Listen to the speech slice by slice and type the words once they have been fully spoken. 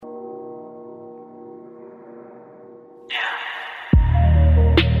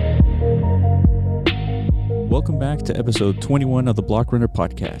Welcome back to episode 21 of the Block Runner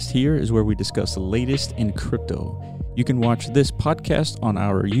podcast. Here is where we discuss the latest in crypto. You can watch this podcast on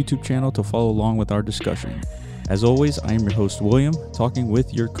our YouTube channel to follow along with our discussion. As always, I am your host, William, talking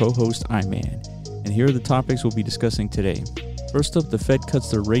with your co-host, Iman. And here are the topics we'll be discussing today. First up, the Fed cuts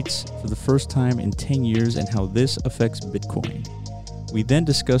their rates for the first time in 10 years and how this affects Bitcoin. We then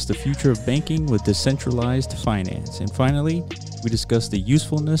discuss the future of banking with decentralized finance. And finally, we discuss the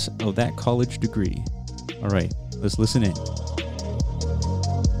usefulness of that college degree. All right, let's listen in.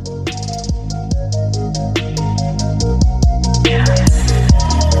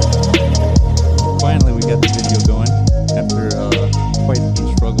 Finally, we got the video going after quite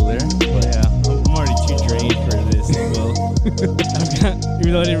a struggle there. But yeah, I'm already too drained for this. Well,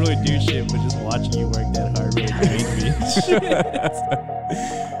 even though I didn't really do shit, but just watching you work that hard really drained me.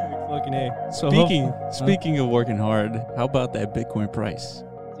 Fucking A. So Speaking of working hard, how about that Bitcoin price?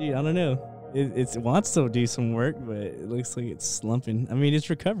 Dude, I don't know. It wants to do some work, but it looks like it's slumping. I mean, it's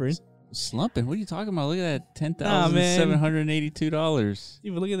recovering. Slumping? What are you talking about? Look at that $10,782.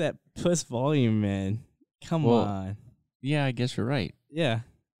 Dude, but look at that plus volume, man. Come on. Yeah, I guess you're right. Yeah.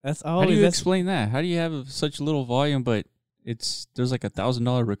 That's How do you explain that? How do you have such little volume, but there's like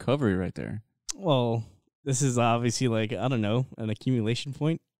 $1,000 recovery right there? Well, this is obviously like, I don't know, an accumulation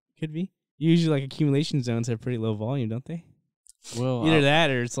point. Could be. Usually like accumulation zones have pretty low volume, don't they? Well, either that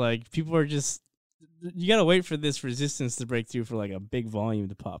or it's like people are just, you got to wait for this resistance to break through for like a big volume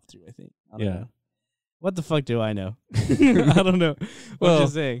to pop through, I think. I don't know. What the fuck do I know? I don't know what you're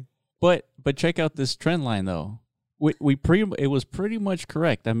saying. But check out this trend line though. It was pretty much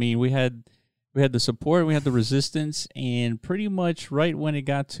correct. I mean, we had the support, we had the resistance, and pretty much right when it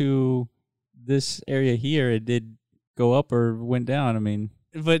got to this area here, it did go up or went down. I mean,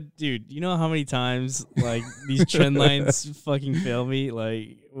 but dude, you know how many times like these trend lines fucking fail me?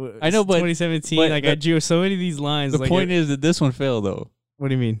 Like I know, but 2017, like I drew so many of these lines. The point is that this one failed though. What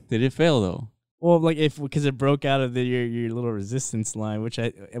do you mean? Did it fail though? Well, like because it broke out of your little resistance line, which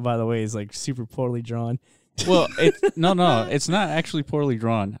by the way is like super poorly drawn. Well, no, it's not actually poorly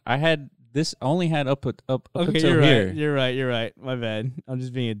drawn. I only had up until here. You're right. My bad. I'm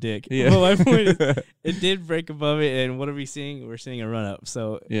just being a dick. Yeah. Well, my point is, it did break above it, and what are we seeing? We're seeing a run up.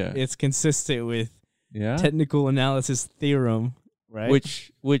 So it's consistent with technical analysis theorem, right?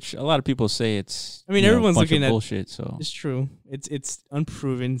 Which a lot of people say it's. I mean, everyone's looking at bullshit. So it's true. It's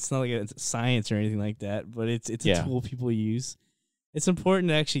unproven. It's not like it's science or anything like that, but it's a tool people use. It's important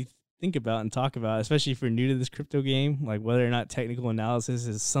to actually think about and talk about, especially if you're new to this crypto game, like whether or not technical analysis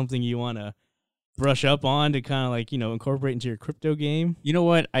is something you want to brush up on to kind of like, incorporate into your crypto game. You know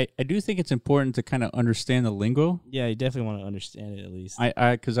what? I do think it's important to kind of understand the lingo. Yeah, you definitely want to understand it at least.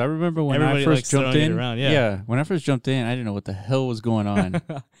 Because I remember when everybody I first jumped in. When I first jumped in, I didn't know what the hell was going on.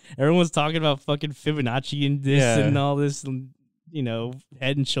 Everyone's talking about fucking Fibonacci and this and all this,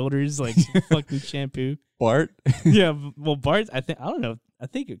 Head and Shoulders, like fucking shampoo. Bart? Yeah, well, Bart, I don't know. I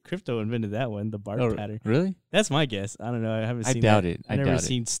think crypto invented that one, the Bart pattern. Really? That's my guess. I don't know. I haven't seen I doubt it. I've never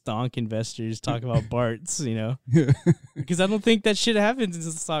seen stonk investors talk about Barts, because I don't think that shit happens in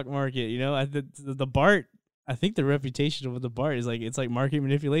the stock market. The Bart, I think the reputation of the Bart is like, it's like market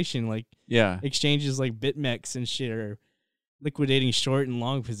manipulation. Like exchanges like BitMEX and shit are liquidating short and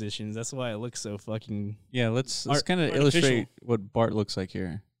long positions. That's why it looks so fucking. Yeah, let's kind of illustrate what Bart looks like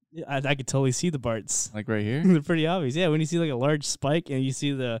here. I could totally see the Barts. Like right here? They're pretty obvious. Yeah, when you see like a large spike and you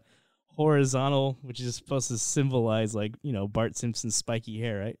see the horizontal, which is supposed to symbolize like, Bart Simpson's spiky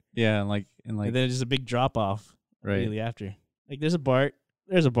hair, right? Yeah, and then just a big drop off immediately after. Like there's a Bart,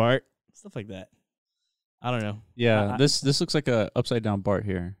 stuff like that. I don't know. Yeah, this looks like a upside down Bart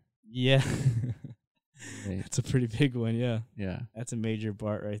here. Yeah. It's a pretty big one, yeah. Yeah. That's a major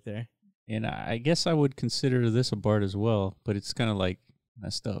Bart right there. And I guess I would consider this a Bart as well, but it's kind of like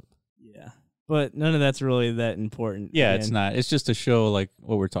messed up. Yeah. But none of that's really that important. Yeah, it's not. It's just to show like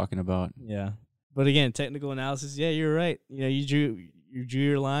what we're talking about. Yeah. But again, technical analysis, yeah, you're right. You drew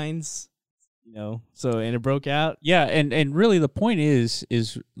your lines, and it broke out. Yeah, and really the point is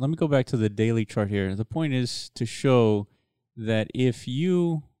let me go back to the daily chart here. The point is to show that if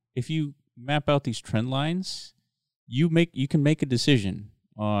you map out these trend lines, you can make a decision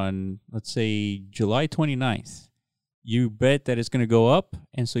on, let's say, July 29th. You bet that it's going to go up,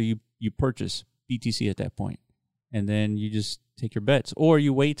 and so you purchase BTC at that point, and then you just take your bets, or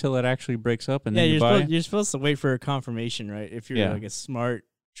you wait till it actually breaks up, and then you buy. You're supposed to wait for a confirmation, right? If you're like a smart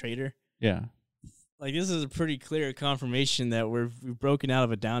trader. Yeah. Like this is a pretty clear confirmation that we've broken out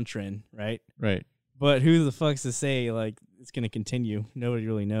of a downtrend, right? Right. But who the fuck's to say like it's going to continue? Nobody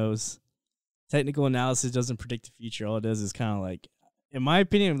really knows. Technical analysis doesn't predict the future. All it does is kind of like in my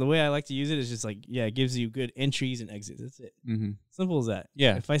opinion, the way I like to use it is just like, yeah, it gives you good entries and exits. That's it. Mm-hmm. Simple as that.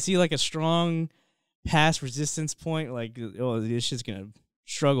 Yeah. If I see like a strong past resistance point, like, oh, this shit's going to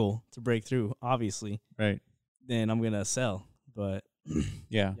struggle to break through, obviously. Right. Then I'm going to sell. But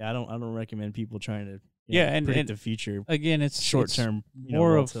yeah, I don't recommend people trying to predict the future. Again, it's short-term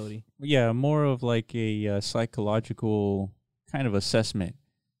more volatility. More of like a psychological kind of assessment.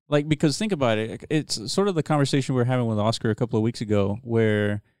 Like, because think about it, it's sort of the conversation we were having with Oscar a couple of weeks ago,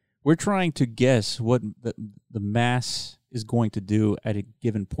 where we're trying to guess what the mass is going to do at a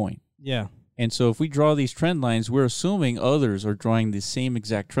given point. Yeah. And so if we draw these trend lines, we're assuming others are drawing the same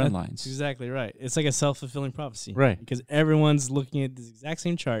exact trend lines. Exactly right. It's like a self-fulfilling prophecy. Right. Because everyone's looking at this exact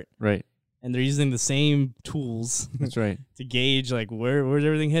same chart. Right. And they're using the same tools. That's right. To gauge like where's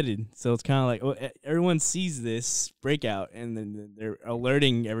everything headed. So it's kind of like, oh, everyone sees this breakout, and then they're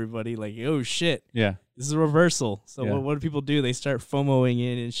alerting everybody like, oh shit, yeah, this is a reversal. So yeah. what do people do? They start FOMOing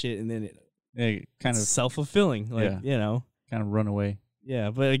in and shit, and then it kind of self-fulfilling, like kind of run away. Yeah,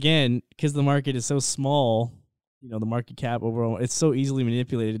 but again, because the market is so small, the market cap overall, it's so easily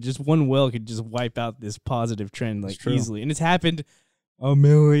manipulated. Just one whale could just wipe out this positive trend like easily, and it's happened a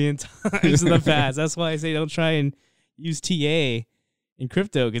million times in the past. That's why I say don't try and use TA in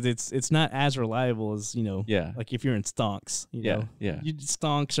crypto, because it's not as reliable as like if you're in stonks. You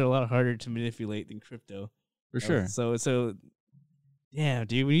stonks are a lot harder to manipulate than crypto. For sure. So yeah,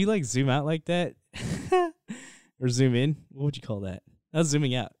 dude, when you like zoom out like that or zoom in, what would you call that? That's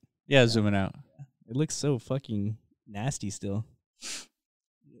zooming out. Yeah, zooming out. It looks so fucking nasty still.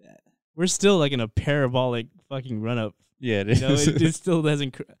 Yeah. We're still like in a parabolic fucking run up. Yeah, it is. It still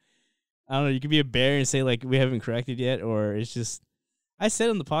doesn't. I don't know. You could be a bear and say like we haven't corrected yet, or it's just. I said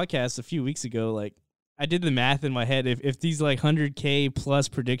on the podcast a few weeks ago, like I did the math in my head. If these like 100K plus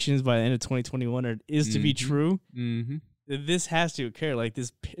predictions by the end of 2021 is to be true, then this has to occur. Like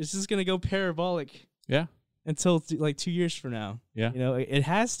this, it's just gonna go parabolic. Yeah. Until like 2 years from now. Yeah. It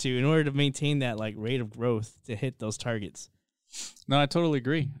has to in order to maintain that like rate of growth to hit those targets. No, I totally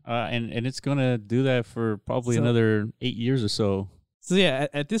agree. And it's going to do that for probably another 8 years or so. So yeah,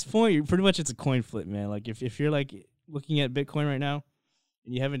 at this point, pretty much it's a coin flip, man. Like if you're like looking at Bitcoin right now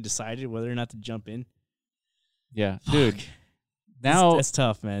and you haven't decided whether or not to jump in. Yeah, dude. Now that's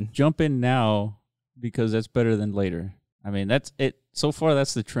tough, man. Jump in now, because that's better than later. I mean, that's it. So far,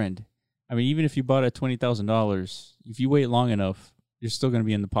 that's the trend. I mean, even if you bought at $20,000, if you wait long enough, you're still going to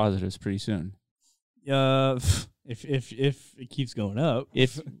be in the positives pretty soon. If it keeps going up.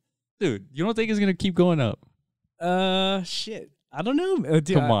 Dude, you don't think it's going to keep going up? Shit. I don't know.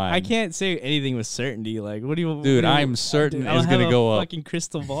 Dude, Come on. I can't say anything with certainty. Like, what do you... Dude, I'm certain it's going to go up. Fucking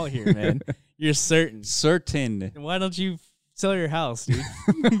crystal ball here, man. You're certain. Certain. Why don't you sell your house, dude?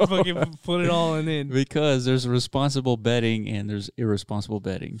 Fucking put it all in. Because there's responsible betting and there's irresponsible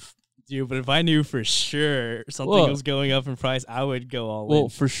betting. Dude, but if I knew for sure something was going up in price, I would go all in. Well,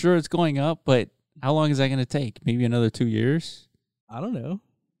 for sure it's going up, but how long is that going to take? Maybe another 2 years? I don't know.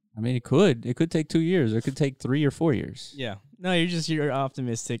 I mean, it could. It could take 2 years. Or it could take 3 or 4 years. Yeah. No, you're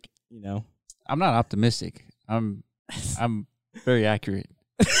optimistic, I'm not optimistic. I'm very accurate.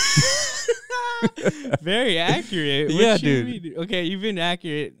 Very accurate? Yeah, dude. Okay, you've been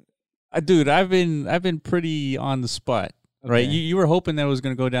accurate. Dude, I've been pretty on the spot. Okay. Right, you were hoping that it was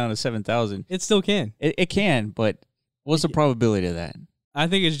going to go down to 7,000. It still can. It can, but what's the probability of that? I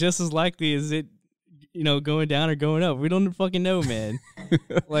think it's just as likely as it, going down or going up. We don't fucking know, man.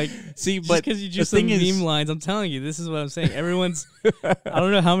 Like, see, but because you do some meme lines, I'm telling you, this is what I'm saying. Everyone's. I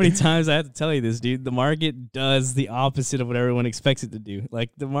don't know how many times I have to tell you this, dude. The market does the opposite of what everyone expects it to do. Like,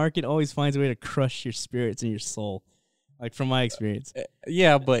 the market always finds a way to crush your spirits and your soul. Like, from my experience.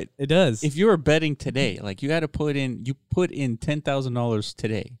 Yeah, but it does. If you were betting today, like you got to put in $10,000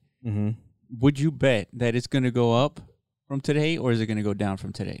 today. Mm-hmm. Would you bet that it's going to go up from today, or is it going to go down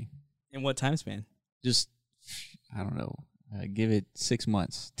from today? In what time span? Just, I don't know. Give it 6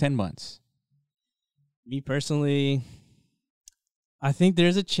 months, 10 months. Me personally, I think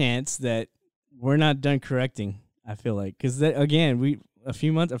there's a chance that we're not done correcting. I feel like, because again, a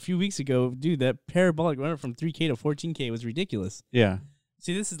few weeks ago, dude, that parabolic run from 3K to 14K was ridiculous. Yeah.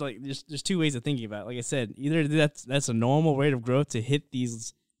 See, this is like there's two ways of thinking about it. Like I said, either that's a normal rate of growth to hit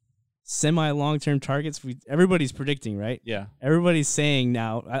these semi long-term targets everybody's predicting, right? Yeah. Everybody's saying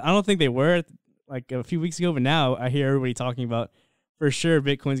now. I don't think they were like a few weeks ago, but now I hear everybody talking about for sure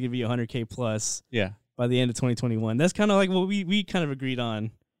Bitcoin's gonna be 100K plus. Yeah. By the end of 2021. That's kind of like what we kind of agreed on.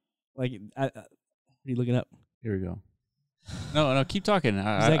 Like, what are you looking up? Here we go. No, keep talking.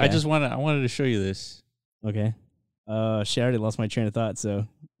 I wanted to show you this. Okay. She already lost my train of thought, so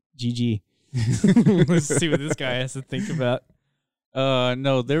GG. Let's see what this guy has to think about.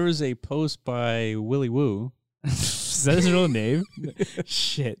 No, there was a post by Willy Woo. Is that his real name?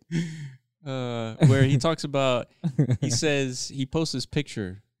 Shit. Where he talks about, he says, he posts this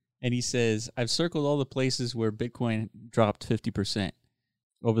picture and he says, I've circled all the places where Bitcoin dropped 50%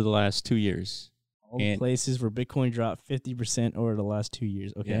 over the last 2 years. All the places where Bitcoin dropped 50% over the last 2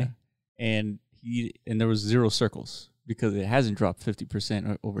 years. Okay. Yeah. And there was 0 circles because it hasn't dropped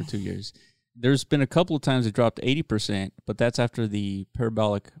 50% over 2 years. There's been a couple of times it dropped 80%, but that's after the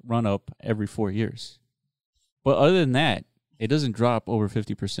parabolic run up every 4 years. But other than that, it doesn't drop over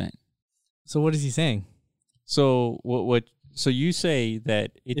 50%. So what is he saying? So so you say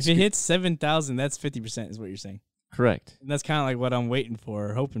that if it hits 7,000, that's 50% is what you're saying. Correct. And that's kind of like what I'm waiting for,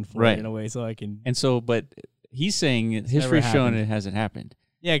 or hoping for, in a way, so I can. And so, but he's saying history's showing it hasn't happened.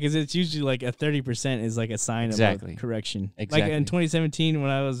 Yeah, because it's usually like a 30% is like a sign of a correction. Exactly. Like in 2017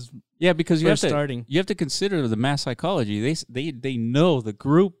 when I was because you have to consider the mass psychology. They know the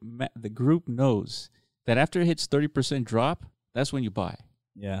group knows that after it hits 30% drop, that's when you buy.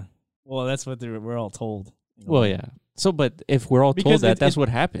 Yeah. Well, that's what we're all told. Well, yeah. So, but if we're all told that, that's what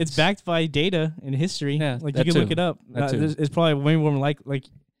happens. It's backed by data and history. Yeah, like you can look it up. It's probably way more like.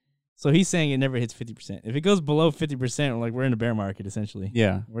 So he's saying it never hits 50%. If it goes below 50%, we're in a bear market essentially.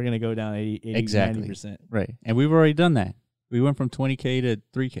 Yeah, we're gonna go down 80 exactly 90%. Right, and we've already done that. We went from 20K to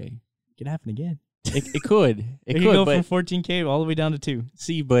 3K. It could happen again. It could. It could go from 14K all the way down to 2.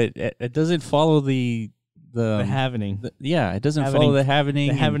 See, but it doesn't follow the halvening. It doesn't follow the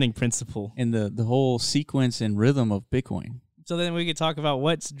halvening principle and the whole sequence and rhythm of Bitcoin. So then we could talk about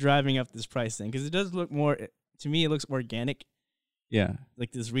what's driving up this price thing, because it does look more, to me, it looks organic. Yeah,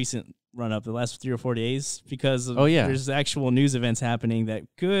 like this recent run up the last 3 or 4 days, because there's actual news events happening that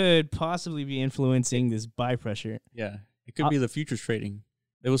could possibly be influencing this buy pressure. Yeah, it could be the futures trading.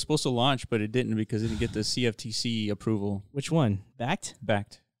 It was supposed to launch, but it didn't because it didn't get the CFTC approval. Which one? Backed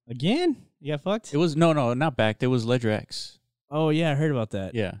again? You got fucked? It was no, not backed. It was LedgerX. Oh yeah, I heard about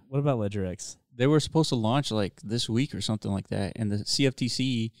that. Yeah. What about LedgerX? They were supposed to launch like this week or something like that, and the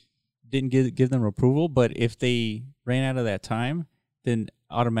CFTC didn't give them approval. But if they ran out of that time, then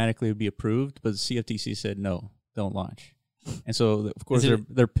automatically it would be approved. But the CFTC said no, don't launch. And so of course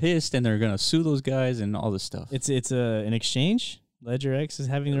they're pissed and they're gonna sue those guys and all this stuff. It's an exchange. LedgerX is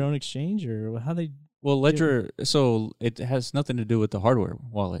having their own exchange, or how they? Well, Ledger. So it has nothing to do with the hardware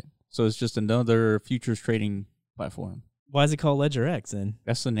wallet. So it's just another futures trading platform. Why is it called LedgerX then?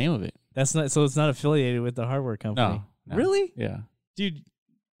 That's the name of it. That's not. So it's not affiliated with the hardware company. No. Really? Yeah. Dude,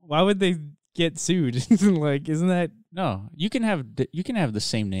 why would they get sued? Like, isn't that? No, you can have the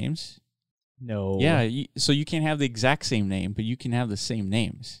same names. No. Yeah. So you can't have the exact same name, but you can have the same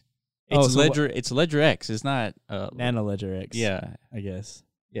names. It's it's LedgerX. It's not Nano LedgerX. Yeah, I guess.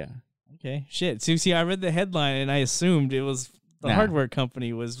 Yeah. Okay. Shit. So see, I read the headline and I assumed it was the hardware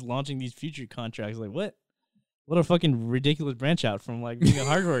company was launching these future contracts. Like, what? What a fucking ridiculous branch out from like being a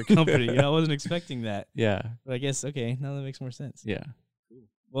hardware company. I wasn't expecting that. Yeah. But I guess now that makes more sense. Yeah.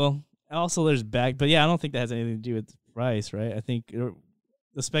 Well, also there's but yeah, I don't think that has anything to do with the price, right? I think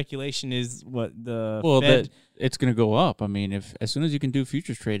the speculation is what the Fed. That it's going to go up. I mean, as soon as you can do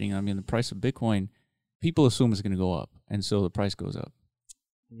futures trading, I mean, the price of Bitcoin, people assume it's going to go up, and so the price goes up.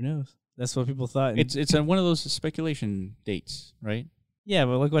 Who knows? That's what people thought. It's one of those speculation dates, right? Yeah,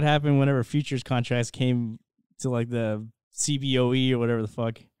 but look what happened whenever futures contracts came to like the CBOE or whatever the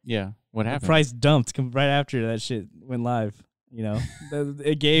fuck. Yeah, what happened? The price dumped right after that shit went live.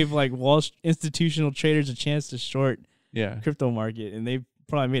 It gave like institutional traders a chance to short crypto market, and they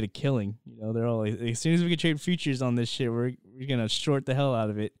probably made a killing. They're all like, as soon as we can trade futures on this shit, we're gonna short the hell out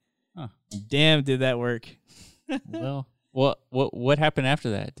of it. Huh. Damn, did that work? Well, what happened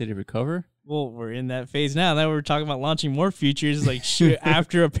after that? Did it recover? Well, we're in that phase now. Now we're talking about launching more futures. Like, shit,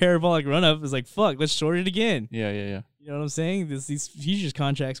 after a parabolic run up, it's like, fuck, let's short it again. Yeah. You know what I'm saying? These futures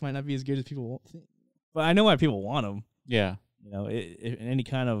contracts might not be as good as people think, but I know why people want them. Yeah. Any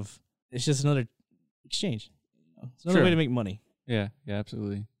kind of, it's just another exchange. It's another way to make money. Yeah,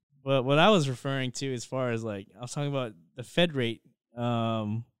 absolutely. But what I was referring to, as far as like, I was talking about the Fed rate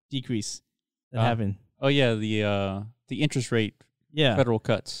decrease that happened. Oh yeah, the interest rate federal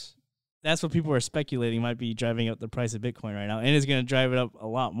cuts. That's what people are speculating might be driving up the price of Bitcoin right now, and it's going to drive it up a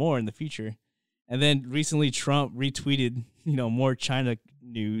lot more in the future. And then recently Trump retweeted, more China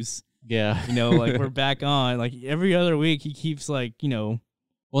news. Yeah. Like we're back on. Like every other week he keeps like,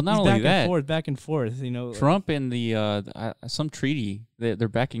 well, not only that, back and forth, Trump and the some treaty, they're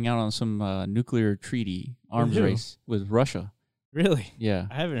backing out on some nuclear treaty arms race with Russia. Really? Yeah.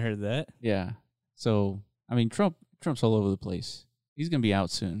 I haven't heard that. Yeah. So, I mean, Trump's all over the place. He's going to be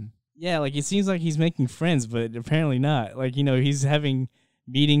out soon. Yeah, like it seems like he's making friends, but apparently not. Like, he's having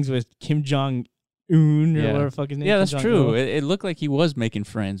meetings with Kim Jong Un or whatever the fuck his name is. Yeah, that's true. It looked like he was making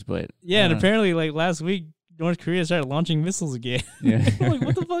friends, but yeah, and apparently like last week North Korea started launching missiles again. Yeah. Like,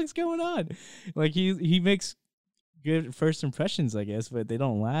 what the fuck's going on? Like he makes good first impressions, I guess, but they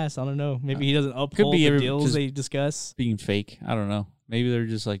don't last. I don't know. Maybe he doesn't uphold the deals they discuss. Being fake. I don't know. Maybe they're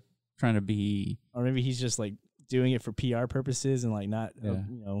just like trying to be, or maybe he's just like doing it for PR purposes and like not,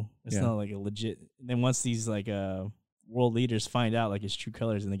 it's not like a legit. And then once these like world leaders find out like his true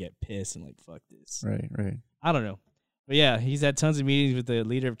colors, and they get pissed and like fuck this. Right. I don't know, but yeah, he's had tons of meetings with the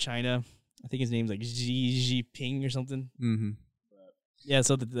leader of China. I think his name's like Xi Jinping or something. Mm-hmm. Yeah,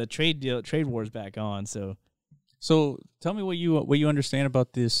 so the trade war is back on. So tell me what you understand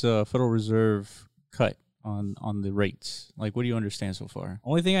about this Federal Reserve cut on the rates. Like, what do you understand so far?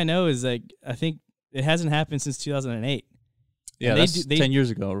 Only thing I know is like I think it hasn't happened since 2008. Yeah, that's 10 years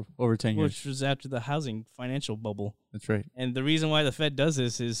ago, over 10 years. Which was after the housing financial bubble. That's right. And the reason why the Fed does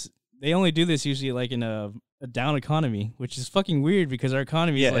this is they only do this usually like in a down economy, which is fucking weird because our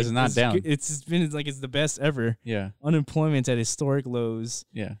economy is like, it's not down. It's been like it's the best ever. Yeah. Unemployment's at historic lows.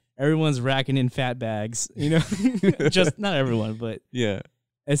 Yeah. Everyone's racking in fat bags, just not everyone, but yeah.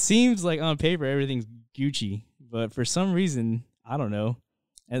 It seems like on paper everything's Gucci, but for some reason, I don't know.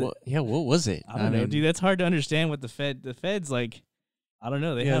 And what was it? I don't know, dude. That's hard to understand what the Fed's like. I don't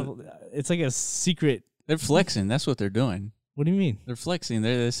know. They have, it's like a secret. They're flexing. That's what they're doing. What do you mean? They're flexing.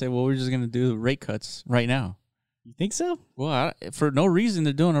 They say, well, we're just going to do rate cuts right now. You think so? Well, for no reason,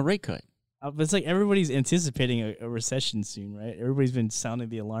 they're doing a rate cut. It's like everybody's anticipating a recession soon, right? Everybody's been sounding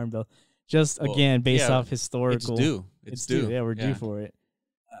the alarm bell. Just again, based off historical. It's due. It's due. Yeah, we're due for it.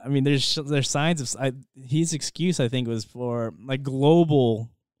 I mean, there's signs of his excuse. I think was for like global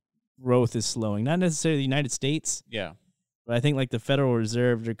growth is slowing, not necessarily the United States. Yeah, but I think like the Federal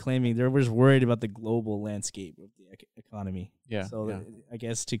Reserve, they're claiming they're just worried about the global landscape of the economy. Yeah. So I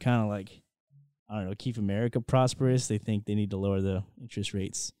guess to kind of like, I don't know, keep America prosperous, they think they need to lower the interest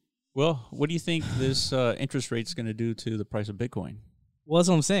rates. Well, what do you think this interest rate's going to do to the price of Bitcoin? Well, that's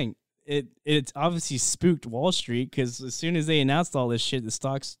what I'm saying. It's obviously spooked Wall Street because as soon as they announced all this shit, the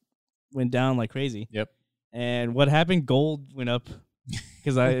stocks went down like crazy. Yep. And what happened? Gold went up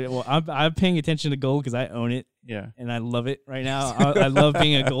because I'm paying attention to gold because I own it. Yeah. And I love it right now. I love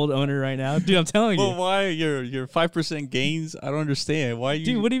being a gold owner right now, dude. I'm telling you. Well, why your 5% gains? I don't understand. Why you?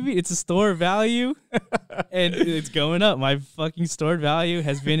 Dude, what do you mean? It's a store value, and it's going up. My fucking stored value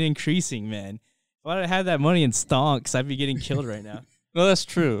has been increasing, man. If I had that money in stonks, I'd be getting killed right now. No, that's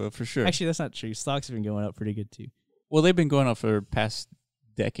true for sure. Actually, that's not true. Stocks have been going up pretty good too. Well, they've been going up for the past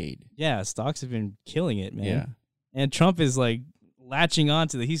decade. Yeah, stocks have been killing it, man. Yeah. And Trump is like latching on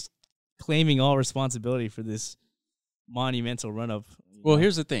to he's claiming all responsibility for this monumental run up. Well,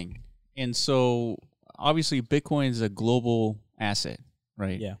 here's the thing. And so obviously Bitcoin is a global asset,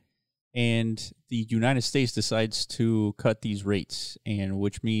 right? Yeah. And the United States decides to cut these rates, and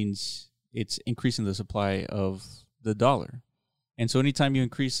which means it's increasing the supply of the dollar. And so anytime you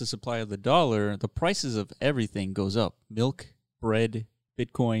increase the supply of the dollar, the prices of everything goes up. Milk, bread,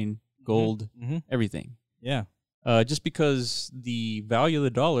 Bitcoin, gold, everything. Yeah. Just because the value of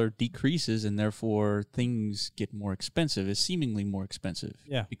the dollar decreases and therefore things get more expensive, is seemingly more expensive.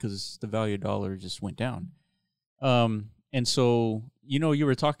 Yeah. Because the value of the dollar just went down. And so, you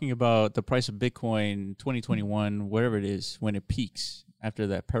were talking about the price of Bitcoin 2021, whatever it is, when it peaks after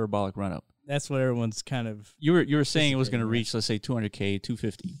that parabolic run up. That's what everyone's kind of. You were saying it was going to reach, let's say, 200K,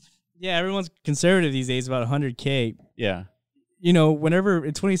 250. Yeah, everyone's conservative these days about 100K. Yeah. Whenever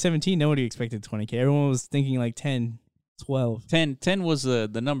in 2017, nobody expected 20K. Everyone was thinking like 10, 12. 10 was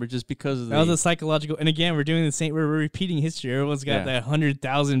the number just because of that was a psychological. And again, we're doing the same. We're repeating history. Everyone's got that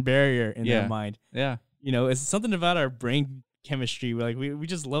 100,000 barrier in their mind. Yeah. It's something about our brain chemistry. We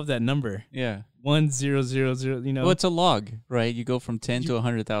just love that number. Yeah. 1000. Well, it's a log, right? You go from 10 to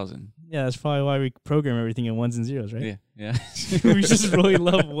 100,000. Yeah, that's probably why we program everything in ones and zeros, right? Yeah. We just really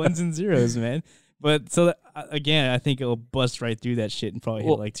love ones and zeros, man. But so again, I think it'll bust right through that shit and probably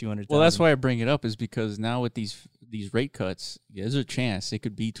hit like 200,000. Well, that's why I bring it up, is because now with these rate cuts, there's a chance it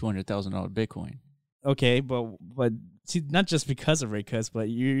could be $200,000 Bitcoin. Okay, but see, not just because of rate cuts, but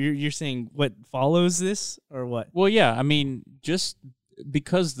you're saying what follows this or what? Well, yeah, I mean, just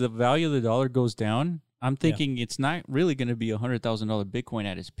because the value of the dollar goes down, I'm thinking it's not really going to be $100,000 Bitcoin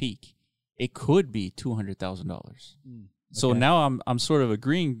at its peak. It could be $200,000. So now I'm sort of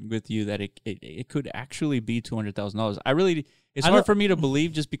agreeing with you that it could actually be $200,000. It's hard for me to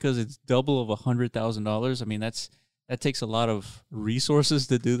believe just because it's double of $100,000. I mean, that takes a lot of resources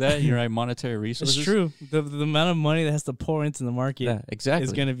to do that. Monetary resources. It's true. The amount of money that has to pour into the market exactly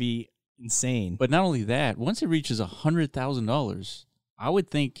is going to be insane. But not only that, once it reaches $100,000, I would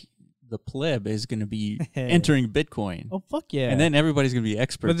think the pleb is going to be entering Bitcoin. Oh fuck yeah! And then everybody's going to be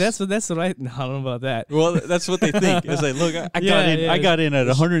experts. But that's what I don't know about that. Well, that's what they think. It's like, look, I got in at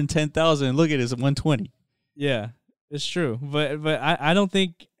 110,000. And look at it, it's 120. Yeah, it's true. But I don't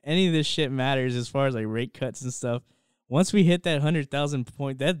think any of this shit matters as far as like rate cuts and stuff. Once we hit that 100,000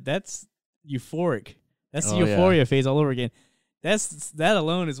 point, that's euphoric. That's the euphoria phase all over again. That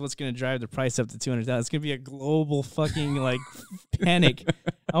alone is what's going to drive the price up to 200,000. It's going to be a global fucking like panic.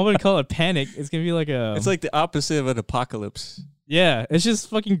 I wouldn't call it panic. It's going to be like it's like the opposite of an apocalypse. Yeah, it's just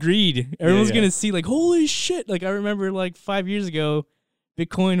fucking greed. Everyone's going to see like, holy shit. Like I remember like 5 years ago,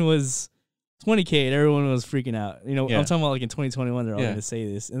 Bitcoin was 20K and everyone was freaking out. You know, I'm talking about like in 2021, they're all going to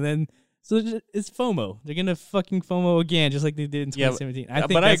say this. And then, so it's FOMO. They're going to fucking FOMO again, just like they did in 2017.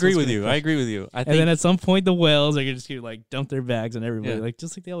 But I agree with you. I agree with you. And then at some point, the whales are just going to like dump their bags on everybody, like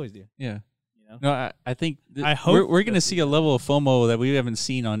just like they always do. Yeah. You know? No, I think I hope we're going to see a level of FOMO that we haven't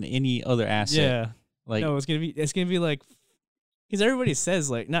seen on any other asset. Yeah. Like, no, it's going to be like, because everybody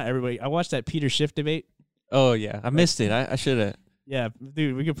says like, not everybody. I watched that Peter Schiff debate. Oh yeah, I missed it. I should have. Yeah,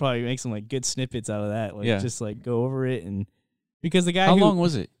 dude, we could probably make some like good snippets out of that. Like just like go over it and because the guy. How long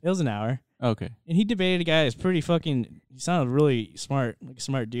was it? It was an hour. Okay. And he debated a guy that's pretty fucking. He sounded really smart, like a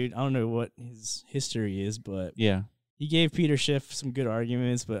smart dude. I don't know what his history is, but yeah, he gave Peter Schiff some good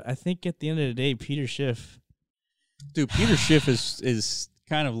arguments. But I think at the end of the day, Peter Schiff is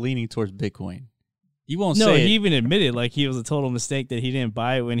kind of leaning towards Bitcoin. He won't say. No, he even admitted like he was a total mistake that he didn't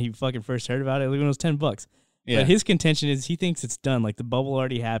buy it when he fucking first heard about it. Like when it was $10. Yeah. But his contention is he thinks it's done. Like the bubble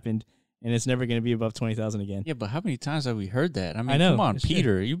already happened. And it's never going to be above 20,000 again. Yeah, but how many times have we heard that? I mean, I know, come on,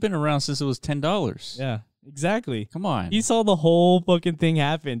 Peter. You've been around since it was $10. Yeah, exactly. Come on. He saw the whole fucking thing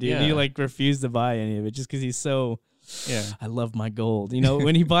happen, dude. Yeah. He like refused to buy any of it just because he's so. Yeah. I love my gold. You know,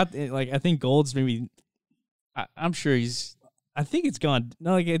 when he bought, like, I think gold's maybe. I'm sure he's. I think it's gone.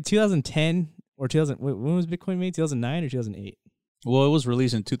 No, like in 2010 or 2000. When was Bitcoin made? 2009 or 2008? Well, it was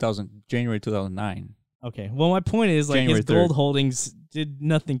released in January 2009. Okay. Well, my point is, like, January his gold holdings did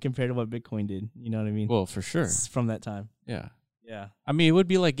nothing compared to what Bitcoin did. You know what I mean? Well, for sure. From that time. Yeah. Yeah. I mean, it would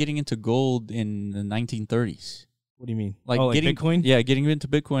be like getting into gold in the 1930s. What do you mean? Like, like Bitcoin? Yeah, getting into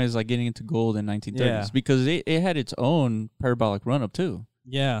Bitcoin is like getting into gold in 1930s because it had its own parabolic run-up, too.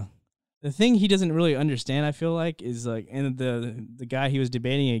 Yeah. The thing he doesn't really understand, I feel like, is like, and the guy he was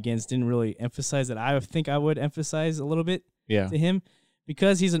debating against didn't really emphasize that I think I would emphasize a little bit to him.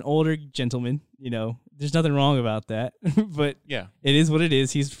 Because he's an older gentleman, you know, there's nothing wrong about that. But yeah, it is what it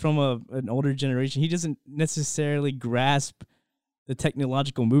is. He's from an older generation. He doesn't necessarily grasp the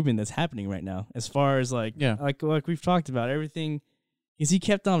technological movement that's happening right now. As far as like we've talked about, everything is he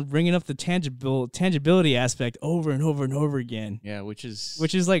kept on bringing up the tangibility aspect over and over and over again. Yeah, which is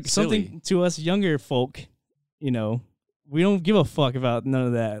like silly. Something to us younger folk, you know, we don't give a fuck about none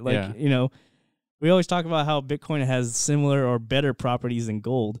of that. Like, you know. We always talk about how Bitcoin has similar or better properties than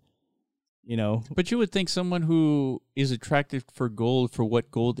gold, you know. But you would think someone who is attracted for gold for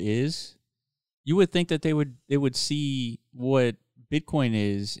what gold is, you would think that they would see what Bitcoin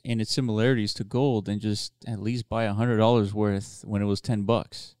is and its similarities to gold and just at least buy $100 worth when it was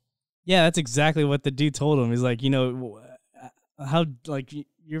 $10. Yeah, that's exactly what the dude told him. He's like, you know, how like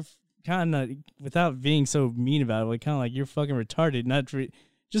you're kind of without being so mean about it, like kind of like you're fucking retarded,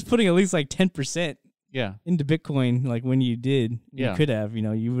 just putting at least like 10% into Bitcoin, like when you did, you could have, you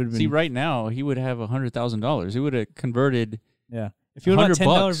know, you would have been. See, right now, he would have $100,000. He would have converted. Yeah. If he would have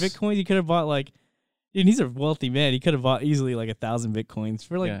bought $10 Bitcoins, he could have bought like, dude, he's a wealthy man. He could have bought easily like 1,000 Bitcoins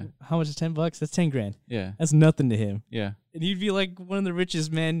for like, how much is $10? That's 10 grand. Yeah. That's nothing to him. Yeah. And he'd be like one of the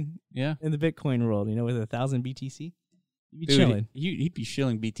richest men in the Bitcoin world, you know, with 1,000 BTC. He'd be chilling. He'd be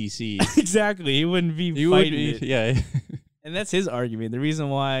shilling BTC. Exactly. He wouldn't be fighting it. Yeah. And that's his argument. The reason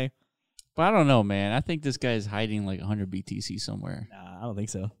why. But I don't know, man. I think this guy is hiding like 100 BTC somewhere. Nah, I don't think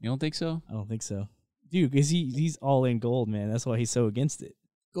so. You don't think so? I don't think so. Dude, because he's all in gold, man. That's why he's so against it.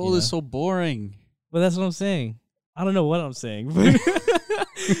 Gold is so boring. But that's what I'm saying. I don't know what I'm saying.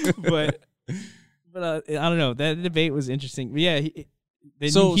 But I don't know. That debate was interesting. But yeah, he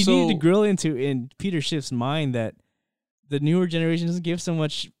needed to grill in Peter Schiff's mind that the newer generation doesn't give so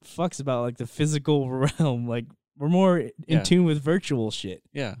much fucks about like the physical realm. Like, we're more in tune with virtual shit.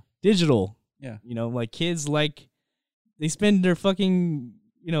 Yeah. Digital. Yeah. You know, like kids, like, they spend their fucking,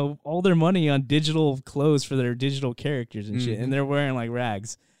 you know, all their money on digital clothes for their digital characters and shit. And they're wearing like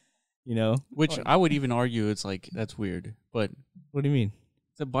rags, you know? Which I would even argue it's like, that's weird. But what do you mean?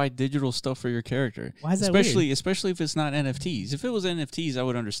 To buy digital stuff for your character. Why is that weird? Especially if it's not NFTs. If it was NFTs, I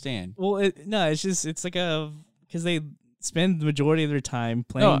would understand. Well, it's like because spend the majority of their time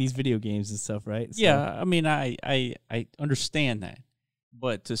playing these video games and stuff, right? So, yeah, I mean, I understand that.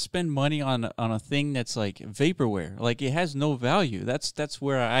 But to spend money on a thing that's like vaporware, like it has no value. That's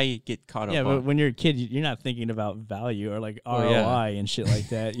where I get caught up. Yeah, on. but when you're a kid, you're not thinking about value or like ROI and shit like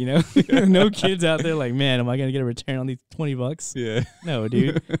that. You know, no kids out there like, man, am I gonna get a return on these $20? Yeah, no,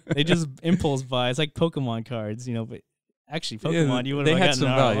 dude. They just impulse buy. It's like Pokemon cards, you know. But actually, Pokemon, you would have gotten some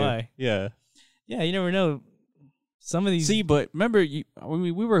ROI. Value. Yeah, yeah. You never know. Some of these. See, but remember,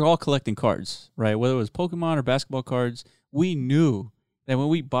 we were all collecting cards, right? Whether it was Pokemon or basketball cards, we knew that when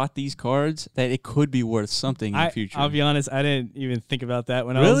we bought these cards, that it could be worth something in the future. I'll be honest, I didn't even think about that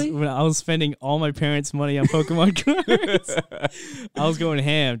when really? I was spending all my parents' money on Pokemon cards. I was going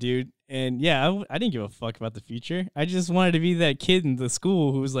ham, dude. And yeah, I didn't give a fuck about the future. I just wanted to be that kid in the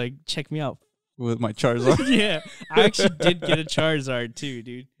school who was like, check me out. With my Charizard? Yeah. I actually did get a Charizard too,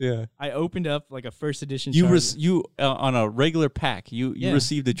 dude. Yeah. I opened up like a first edition Charizard. You on a regular pack, you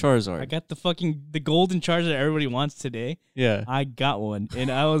received a Charizard. I got the golden Charizard that everybody wants today. Yeah. I got one.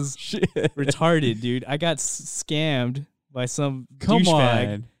 And I was retarded, dude. I got scammed by some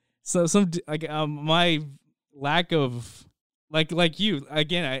douchebag. So my lack of like you,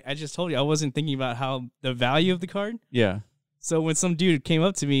 again, I just told you I wasn't thinking about how the value of the card. Yeah. So when some dude came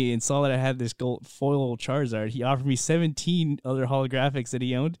up to me and saw that I had this gold foil Charizard, he offered me 17 other holographics that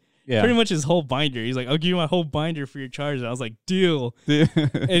he owned. Yeah. Pretty much his whole binder. He's like, I'll give you my whole binder for your Charizard. I was like, deal.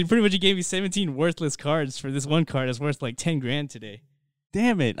 And pretty much he gave me 17 worthless cards for this one card that's worth like 10 grand today.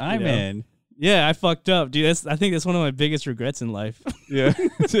 Damn it, man. Yeah, I fucked up, dude. I think that's one of my biggest regrets in life. Yeah.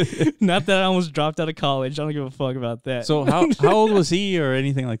 Not that I almost dropped out of college. I don't give a fuck about that. So how old was he or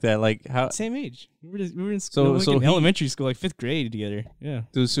anything like that? Like how? Same age. We were in school, in elementary school, like 5th grade together. Yeah.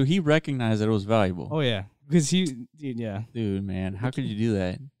 Dude, so he recognized that it was valuable. Oh yeah, because yeah. Dude, man, how could you do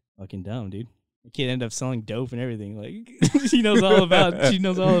that? Fucking dumb, dude. The kid ended up selling dope and everything. Like she knows all about. She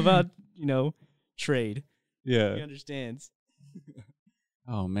knows all about trade. Yeah. He understands.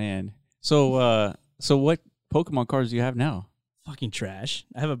 Oh man. So what Pokemon cards do you have now? Fucking trash.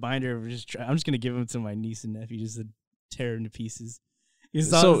 I have a binder of I'm just gonna give them to my niece and nephew just to tear them to pieces.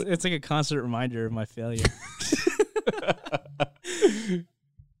 It's like a constant reminder of my failure.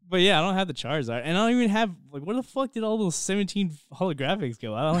 But yeah, I don't have the Charizard, and I don't even have where the fuck did all those 17 holographics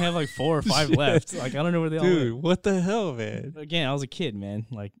go? I only have like 4 or 5 left. Like I don't know where they all went. Dude, what the hell, man? Again, I was a kid, man.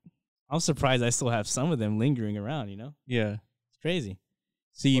 Like I'm surprised I still have some of them lingering around. Yeah, it's crazy.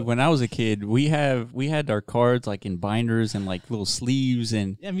 See, when I was a kid, we had our cards like in binders and like little sleeves,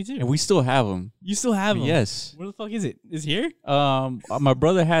 and yeah, me too. And we still have them. You still have them? Yes. Where the fuck is it? Is it here? My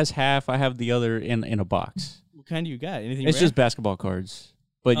brother has half. I have the other in a box. What kind do you got? Anything? It's rare? just basketball cards.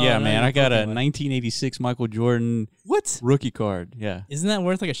 But yeah, man, I got a 1986 Michael Jordan rookie card. Yeah. Isn't that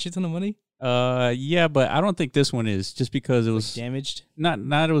worth like a shit ton of money? Yeah, but I don't think this one is, just because it was damaged. Not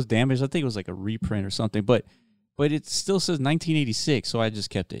it was damaged. I think it was like a reprint or something. But it still says 1986, so I just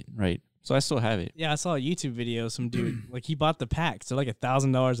kept it, right? So I still have it. Yeah, I saw a YouTube video. Some dude he bought the packs. They're like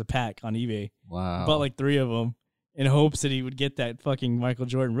 $1,000 a pack on eBay. Wow. He bought like 3 of them in hopes that he would get that fucking Michael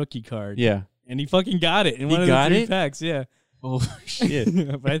Jordan rookie card. Yeah. And he fucking got it in one of the 3 packs. Yeah. Oh shit!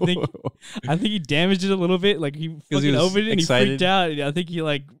 But I think he damaged it a little bit. Like he fucking opened it and he freaked out. I think he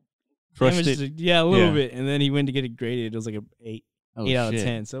like crushed it. Yeah, a little bit. And then he went to get it graded. It was like a 8 out of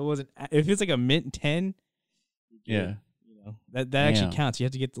 10. So it wasn't. If it's like a mint 10, yeah, that actually counts. You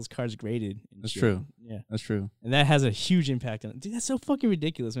have to get those cards graded. That's true. Yeah, that's true. And that has a huge impact on it. Dude, that's so fucking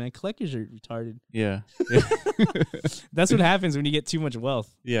ridiculous, man. Collectors are retarded. Yeah. That's what happens when you get too much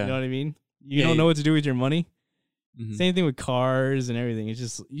wealth. Yeah. You know what I mean? You don't know what to do with your money. Mm-hmm. Same thing with cars and everything. It's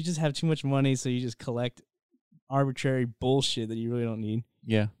just you just have too much money, so you just collect arbitrary bullshit that you really don't need.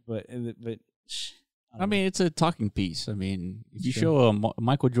 Yeah, but I mean, it's a talking piece. I mean, if you show a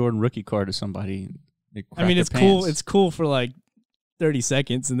Michael Jordan rookie card to somebody, I mean, it's cool. It's cool for like 30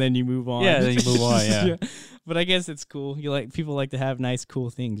 seconds, and then you move on. Yeah, then you move on. Yeah. But I guess it's cool. People like to have nice, cool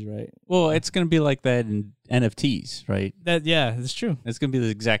things, right? Well, it's gonna be like that in NFTs, right? That's true. It's gonna be the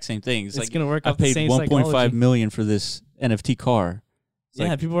exact same thing. It's like gonna work. I paid $1.5 million for this NFT car.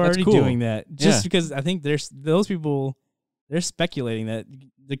 It's people are already doing that. Just because I think there's those people, they're speculating that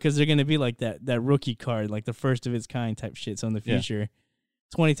because they're gonna be like that rookie card, like the first of its kind type shit. So in the future,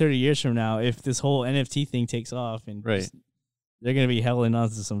 20, 30 years from now, if this whole NFT thing takes off and they're going to be held on to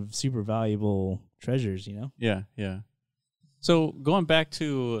some super valuable treasures, Yeah, yeah. So going back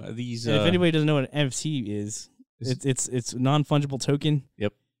to these... if anybody doesn't know what an NFT is, it's non-fungible token.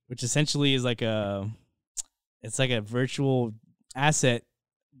 Yep. Which essentially is like a virtual asset,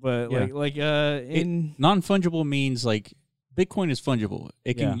 but non-fungible means like Bitcoin is fungible.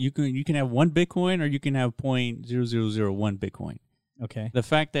 You can have 1 Bitcoin or you can have 0.0001 Bitcoin. Okay. The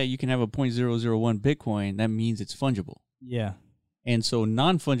fact that you can have a 0.001 Bitcoin, that means it's fungible. Yeah. And so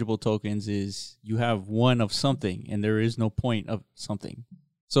non-fungible tokens is you have one of something and there is no point of something.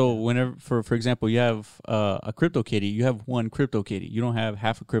 So whenever, for example, you have a CryptoKitty, you have 1 CryptoKitty. You don't have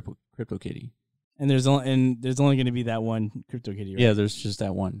half a CryptoKitty. And there's only going to be that one CryptoKitty, right? Yeah, there's just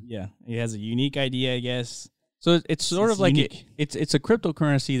that one. Yeah. It has a unique ID, I guess. So it's sort of like it's a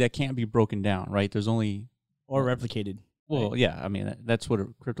cryptocurrency that can't be broken down, right? There's only or replicated. Well, right? yeah, I mean that's what a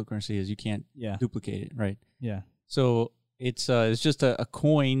cryptocurrency is. You can't duplicate it, right? Yeah. So it's just a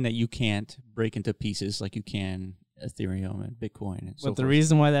coin that you can't break into pieces like you can Ethereum and Bitcoin and so forth. But the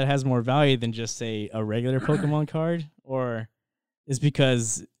reason why that has more value than just say a regular Pokemon card is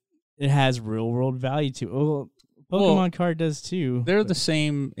because it has real world value to. Oh, Pokemon card does too. They're the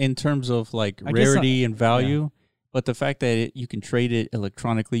same in terms of like rarity and value, but the fact that you can trade it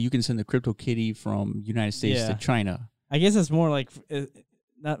electronically, you can send a CryptoKitty from United States to China. I guess it's more like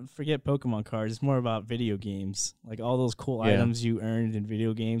not forget Pokemon cards. It's more about video games, like all those cool items you earned in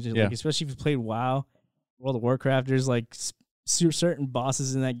video games. Like especially if you played WoW, World of Warcraft. There's like certain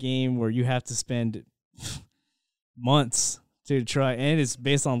bosses in that game where you have to spend months to try, and it's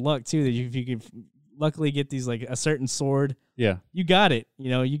based on luck too. That if you can luckily get these like a certain sword, you got it.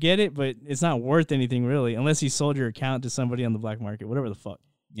 You know, you get it, but it's not worth anything really unless you sold your account to somebody on the black market, whatever the fuck.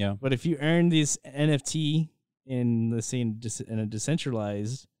 Yeah. But if you earn this NFT in the same in a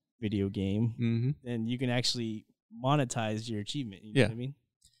decentralized video game, then you can actually monetize your achievement. You know what I mean?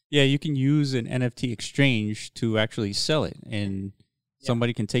 Yeah, you can use an NFT exchange to actually sell it, and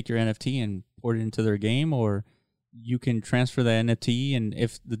somebody can take your NFT and port it into their game, or you can transfer the NFT, and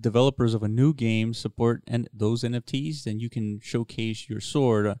if the developers of a new game support those NFTs, then you can showcase your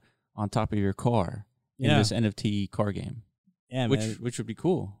sword on top of your car in this NFT car game. Yeah, which would be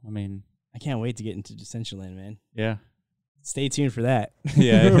cool. I mean, I can't wait to get into Decentraland, man. Yeah. Stay tuned for that.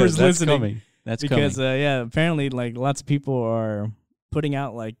 Yeah, that's listening. Coming. That's because, coming. Apparently, like, lots of people are putting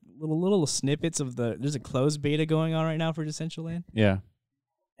out, like, little snippets of there's a closed beta going on right now for Decentraland. Yeah.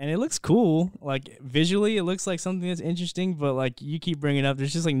 And it looks cool. Like, visually, it looks like something that's interesting, but, like, you keep bringing it up,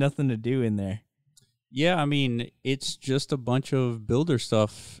 there's just, like, nothing to do in there. Yeah, I mean, it's just a bunch of builder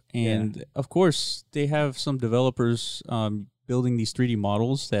stuff. And, of course, they have some developers building these 3D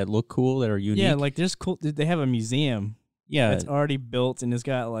models that look cool, that are unique. Yeah, like, there's cool. They have a museum. Yeah. It's already built, and it's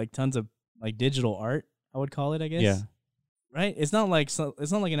got, like, tons of, like, digital art, I would call it, I guess. Yeah. Right? It's not like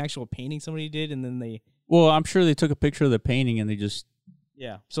an actual painting somebody did, and then they... Well, I'm sure they took a picture of the painting, and they just...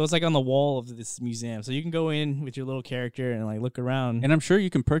 Yeah. So it's like on the wall of this museum. So you can go in with your little character and like look around. And I'm sure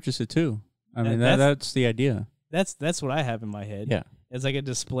you can purchase it too. I mean, that's the idea. That's what I have in my head. Yeah. It's like a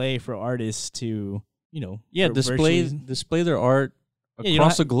display for artists to, display their art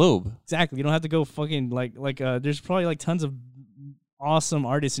across the globe. Exactly. You don't have to go fucking there's probably like tons of awesome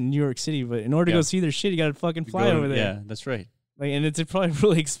artists in New York City, but in order to go see their shit, you got to fucking fly over there. Yeah, that's right. Like, and it's probably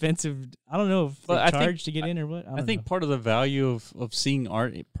really expensive. I don't know if they charge to get in or what. I think part of the value of seeing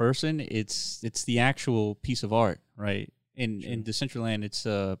art in person, it's the actual piece of art, right? In Decentraland, it's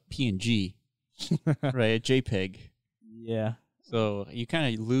a PNG, right? A JPEG. Yeah. So you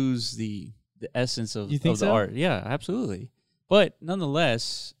kind of lose the essence of the so? art. Yeah, absolutely. But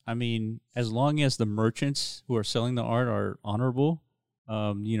nonetheless, I mean, as long as the merchants who are selling the art are honorable,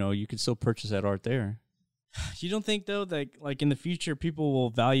 you can still purchase that art there. You don't think though that like in the future people will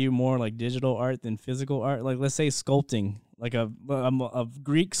value more like digital art than physical art? Like let's say sculpting, like a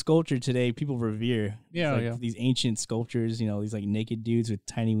Greek sculpture today, people revere. Yeah, These ancient sculptures, these like naked dudes with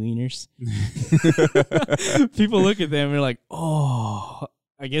tiny wieners. People look at them and they're like, oh,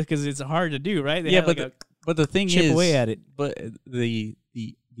 I guess because it's hard to do, right? They but the thing chip is, away at it. But the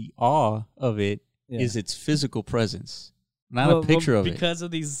awe of it is its physical presence, not a picture of it.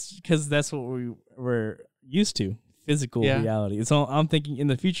 Because that's what we were used to, physical reality. So I'm thinking in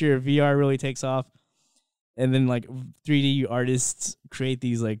the future, if VR really takes off, and then like 3D artists create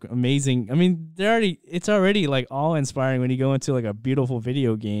these like amazing. I mean, it's already like awe-inspiring when you go into like a beautiful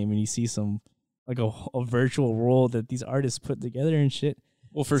video game and you see some like a virtual world that these artists put together and shit.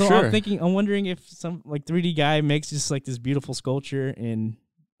 Well, for sure. I'm wondering if some like 3D guy makes just like this beautiful sculpture in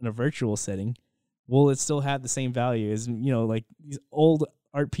a virtual setting, will it still have the same value as like these old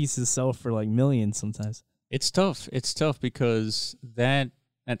art pieces sell for like millions sometimes? It's tough. It's tough because that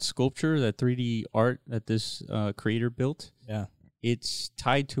sculpture, that 3D art that this creator built, it's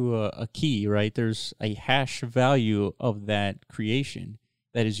tied to a key, right? There's a hash value of that creation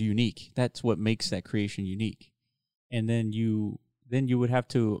that is unique. That's what makes that creation unique. And then you would have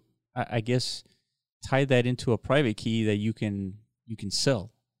to, I guess, tie that into a private key that you can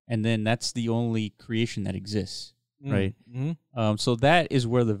sell, and then that's the only creation that exists, right? Mm-hmm. So that is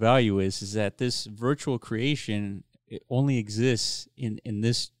where the value is that this virtual creation, it only exists in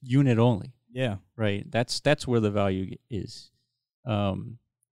this unit only. Yeah. Right. That's where the value is. And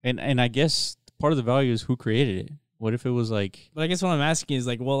I guess part of the value is who created it. What if it was like? But I guess what I'm asking is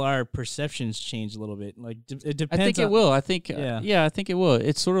like, will our perceptions change a little bit? Like, it depends. I think it will. I think I think it will.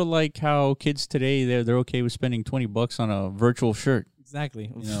 It's sort of like how kids today they're okay with spending $20 on a virtual shirt.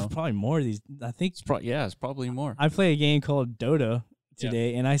 Exactly. You know? Probably more of these. I think it's probably more. I play a game called Dota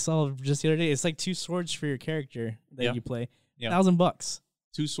today, and I saw just the other day it's like 2 swords for your character that you play. $1,000.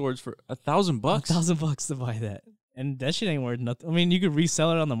 2 swords for $1,000. $1,000 to buy that, and that shit ain't worth nothing. I mean, you could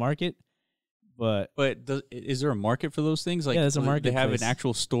resell it on the market. But is there a market for those things? Like, there's a market. They have an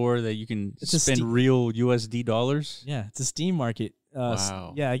actual store that you can spend real real USD dollars. Yeah, it's a Steam market.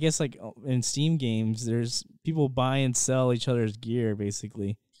 Wow. Yeah, I guess like in Steam games, there's people buy and sell each other's gear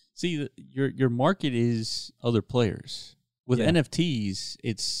basically. See, your market is other players. With NFTs,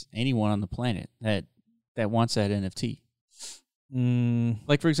 it's anyone on the planet that wants that NFT.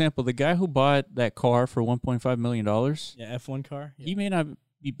 Like, for example, the guy who bought that car for $1.5 million. Yeah, F1 car. Yeah. He may not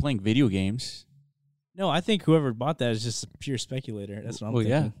be playing video games. No, I think whoever bought that is just a pure speculator. That's what I'm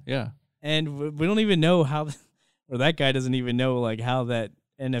thinking. Yeah. And we don't even know how, or that guy doesn't even know like how that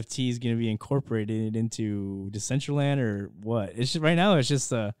NFT is going to be incorporated into Decentraland or what. It's just, right now it's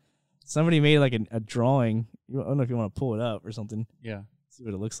just somebody made like a drawing. I don't know if you want to pull it up or something. Yeah. See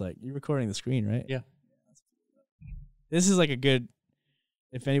what it looks like. You're recording the screen, right? Yeah. This is like a good,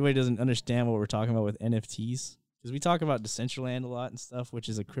 if anybody doesn't understand what we're talking about with NFTs, because we talk about Decentraland a lot and stuff, which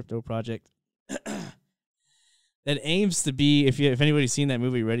is a crypto project that aims to be, if anybody's seen that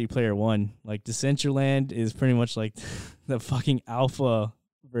movie Ready Player One, like Decentraland is pretty much like the fucking alpha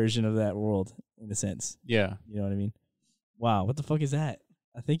version of that world in a sense. Yeah. You know what I mean? Wow, what the fuck is that?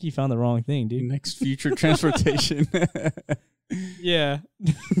 I think you found the wrong thing, dude. Next future transportation. Yeah.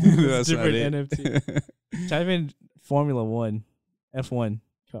 That's different not it. NFT. Type in Formula One, F1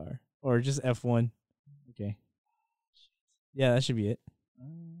 car, or just F1. Okay. Yeah, that should be it.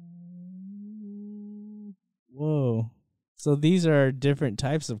 Whoa. So these are different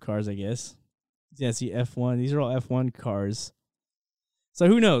types of cars, I guess. Yeah, see F1. These are all F1 cars. So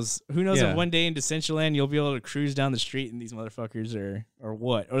who knows? Who knows if one day in Decentraland you'll be able to cruise down the street in these motherfuckers or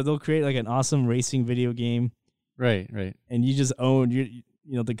what? Or they'll create like an awesome racing video game. Right. And you just own you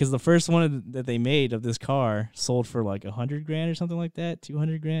know, because the first one that they made of this car sold for like $100,000 or something like that,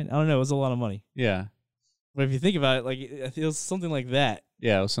 $200,000. I don't know. It was a lot of money. Yeah. But if you think about it, like it was something like that.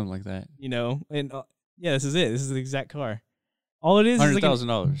 Yeah, it was something like that. You know, and yeah, this is it. This is the exact car. All it is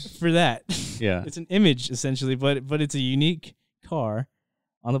 $100,000 for that. Yeah, it's an image essentially, but it's a unique car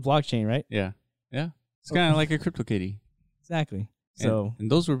on the blockchain, right? Yeah. It's kind of like a CryptoKitty. Exactly. So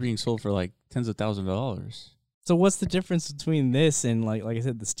and those were being sold for like tens of thousands of dollars. So what's the difference between this and like I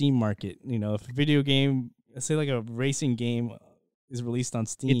said, the Steam market? You know, if a video game, let's say like a racing game, is released on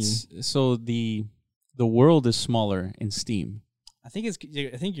Steam, so the world is smaller in Steam. I think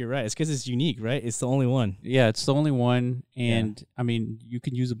you're right. It's because it's unique, right? It's the only one. Yeah, it's the only one, and I mean, you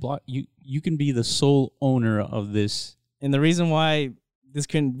can use a block. You can be the sole owner of this. And the reason why this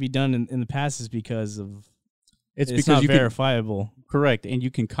couldn't be done in the past is because of it's because not verifiable. Correct, and you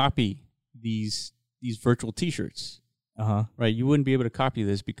can copy these virtual T-shirts. Right, you wouldn't be able to copy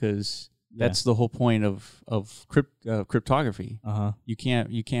this because that's the whole point of cryptography. You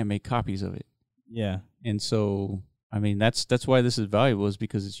can't make copies of it. Yeah, and so. I mean, that's why this is valuable, is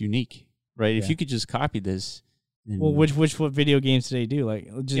because it's unique, right? Yeah. If you could just copy this. Well, what video games today do? Like,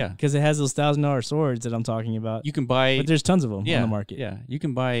 because it has those $1,000 swords that I'm talking about. You can buy. But there's tons of them on the market. Yeah, you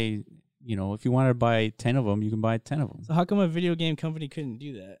can buy, if you wanted to buy 10 of them, you can buy 10 of them. So how come a video game company couldn't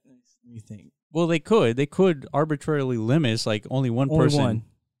do that? Let me think. Well, they could. They could arbitrarily limit, like only one person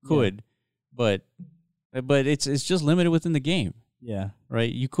could. Yeah. But it's just limited within the game. Yeah.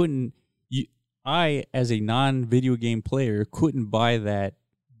 Right? You couldn't. I, as a non-video game player, couldn't buy that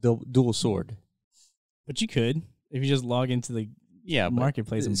dual sword. But you could if you just log into the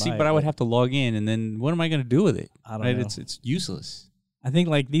marketplace and buy it. But I would have to log in, and then what am I going to do with it? I don't know. It's useless. I think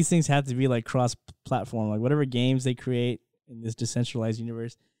like these things have to be like cross-platform. Like whatever games they create in this decentralized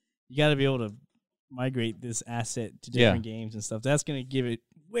universe, you got to be able to migrate this asset to different games and stuff. That's going to give it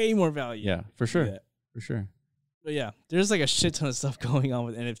way more value. Yeah, for sure. For sure. But yeah, there's like a shit ton of stuff going on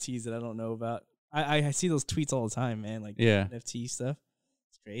with NFTs that I don't know about. I see those tweets all the time, man. Like NFT stuff.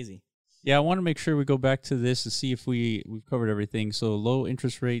 It's crazy. Yeah, I want to make sure we go back to this to see if we've covered everything. So low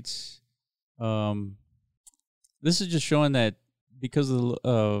interest rates. This is just showing that because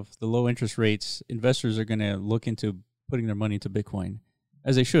of the low interest rates, investors are going to look into putting their money into Bitcoin,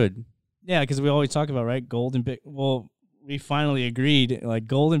 as they should. Yeah, because we always talk about, right, gold and Well, we finally agreed, like,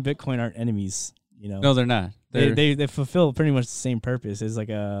 gold and Bitcoin aren't enemies, you know? No, they're not. They fulfill pretty much the same purpose. It's like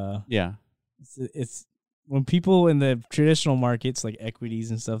it's when people in the traditional markets, like equities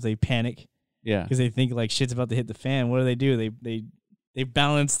and stuff, they panic. Yeah. Because they think, like, shit's about to hit the fan. What do? They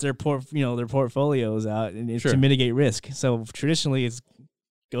balance their their portfolios out to mitigate risk. So traditionally, it's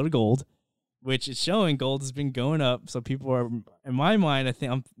go to gold, which is showing gold has been going up. So people are, in my mind, I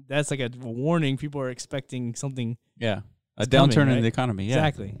think that's like a warning. People are expecting something. Yeah, a downturn coming, right? in the economy. Yeah,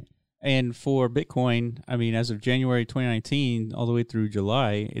 exactly. And for Bitcoin, I mean, as of January 2019, all the way through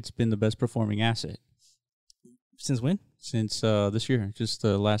July, it's been the best performing asset. Since when? Since this year, just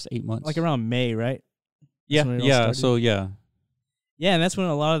the last 8 months. Like around May, right? Yeah. So yeah. Yeah, and that's when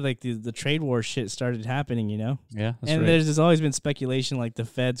a lot of like the trade war shit started happening, you know? Yeah, that's and right. there's always been speculation like the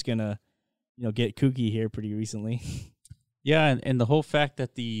Fed's gonna, get kooky here pretty recently. Yeah, and the whole fact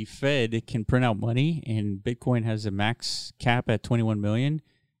that the Fed can print out money and Bitcoin has a max cap at 21 million,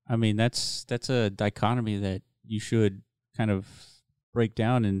 I mean, that's a dichotomy that you should kind of break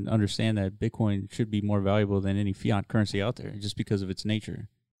down and understand that Bitcoin should be more valuable than any fiat currency out there just because of its nature.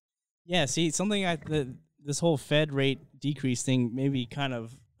 Yeah, see, something this whole Fed rate decrease thing maybe kind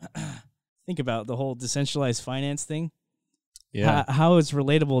of think about the whole decentralized finance thing. Yeah. How it's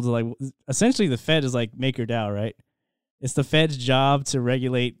relatable to, like, essentially the Fed is like MakerDAO, right? It's the Fed's job to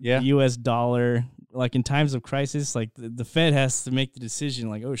regulate the U.S. dollar. Like in times of crisis, like the Fed has to make the decision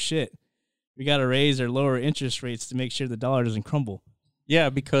like, oh shit, we got to raise or lower interest rates to make sure the dollar doesn't crumble. Yeah,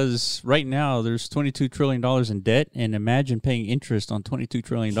 because right now there's $22 trillion in debt, and imagine paying interest on $22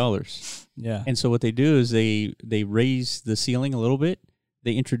 trillion. Yeah. And so what they do is they raise the ceiling a little bit.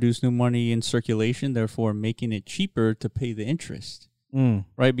 They introduce new money in circulation, therefore making it cheaper to pay the interest.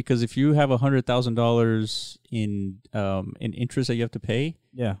 Right? Because if you have $100,000 in interest that you have to pay,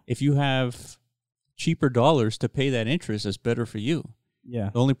 if you have cheaper dollars to pay that interest, that's better for you. Yeah.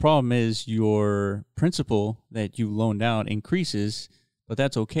 The only problem is your principal that you loaned out increases, but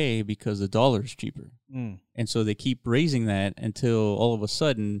that's okay because the dollar is cheaper. And so they keep raising that until all of a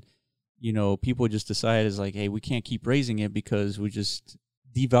sudden, people just decide is like, hey, we can't keep raising it because we just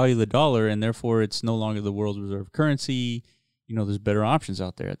devalue the dollar and therefore it's no longer the world's reserve currency. There's better options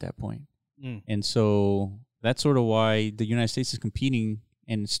out there at that point. And so that's sort of why the United States is competing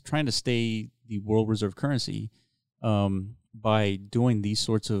and is trying to stay the world reserve currency by doing these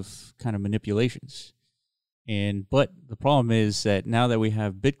sorts of kind of manipulations. But the problem is that now that we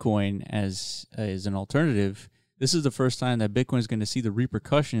have Bitcoin as an alternative, this is the first time that Bitcoin is going to see the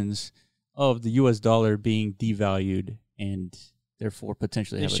repercussions of the U.S. dollar being devalued and therefore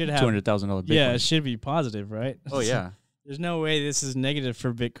potentially have a $200,000 Bitcoin. Yeah, it should be positive, right? Oh, yeah. There's no way this is negative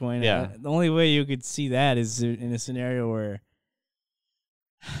for Bitcoin. Yeah. The only way you could see that is in a scenario where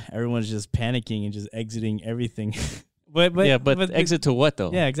everyone's just panicking and just exiting everything. but exit to what,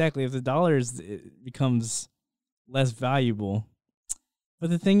 though? Yeah, exactly. If the dollar becomes less valuable. But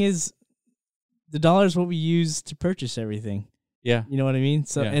the thing is, the dollar is what we use to purchase everything. Yeah. You know what I mean?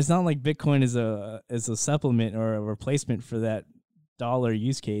 So it's not like Bitcoin is a supplement or a replacement for that dollar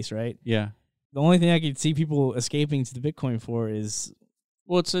use case, right? Yeah. The only thing I could see people escaping to the Bitcoin for is,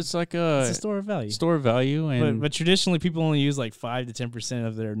 it's like it's a store of value. Store of value, and but traditionally people only use like 5 to 10%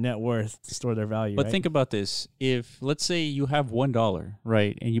 of their net worth to store their value. But right? think about this: if let's say you have $1,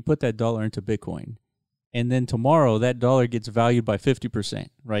 right, and you put that dollar into Bitcoin, and then tomorrow that dollar gets valued by 50%,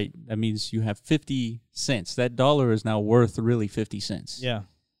 right? That means you have 50 cents. That dollar is now worth really 50 cents. Yeah.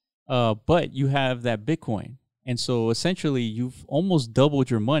 But you have that Bitcoin. And so essentially you've almost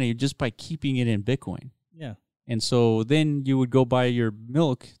doubled your money just by keeping it in Bitcoin. Yeah. And so then you would go buy your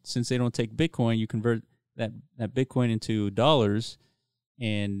milk. Since they don't take Bitcoin, you convert that Bitcoin into dollars,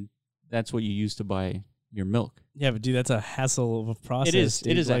 and that's what you use to buy your milk. Yeah, but dude, that's a hassle of a process.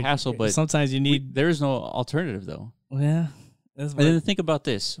 It is a hassle, but sometimes you need... there is no alternative, though. Yeah. And then think about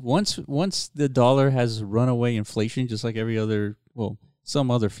this. Once the dollar has runaway inflation, just like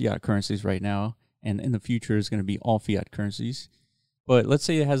some other fiat currencies right now, and in the future is going to be all fiat currencies. But let's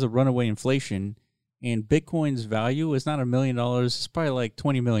say it has a runaway inflation, and Bitcoin's value is not $1 million. It's probably like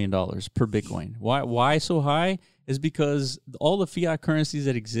 $20 million per Bitcoin. Why so high? Is because all the fiat currencies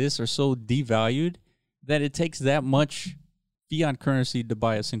that exist are so devalued that it takes that much fiat currency to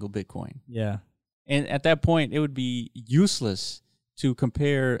buy a single Bitcoin. Yeah. And at that point, it would be useless to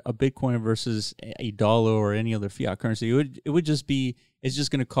compare a Bitcoin versus a dollar or any other fiat currency. It would just be, it's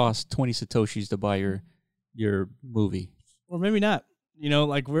just going to cost 20 Satoshis to buy your movie. Or maybe not. you know,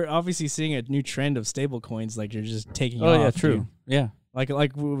 like we're obviously seeing a new trend of stable coins. Like you're just taking Oh off. yeah, true. Dude. Yeah.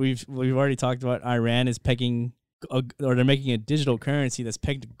 Like we've already talked about. Iran is pegging, or they're making a digital currency that's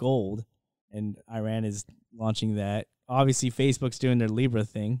pegged to gold, and Iran is launching that. Obviously, Facebook's doing their Libra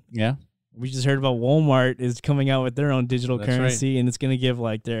thing. Yeah. We just heard about Walmart is coming out with their own digital currency, and it's going to give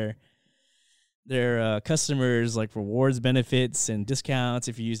like their customers like rewards, benefits, and discounts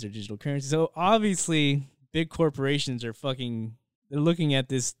if you use their digital currency. So obviously, big corporations are they're looking at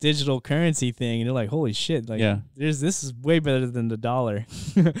this digital currency thing, and they're like, "Holy shit! Like, this is way better than the dollar."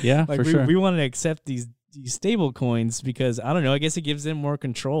 Yeah, like for sure. We want to accept these stable coins because I don't know. I guess it gives them more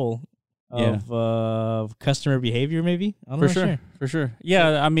control of customer behavior, maybe. I don't know. For sure.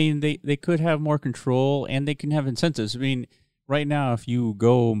 Yeah, I mean, they could have more control, and they can have incentives. I mean, right now, if you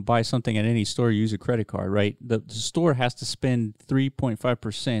go and buy something at any store, you use a credit card, right? The store has to spend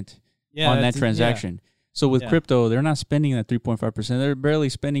 3.5% on that transaction. So with crypto, they're not spending that 3.5%. They're barely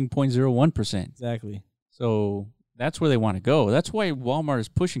spending 0.01%. Exactly. So that's where they want to go. That's why Walmart is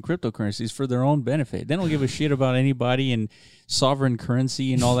pushing cryptocurrencies for their own benefit. They don't give a shit about anybody and sovereign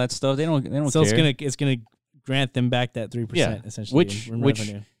currency and all that stuff. They don't so care. it's gonna grant them back that 3%, essentially.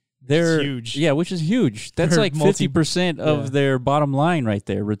 Which they're huge. Yeah, which is huge. That's like 50% of their bottom line right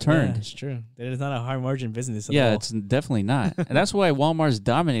there returned. Yeah, it's true. It is not a high margin business at all. Yeah, it's definitely not. And that's why Walmart's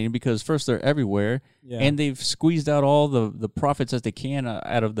dominating, because first they're everywhere, and they've squeezed out all the profits that they can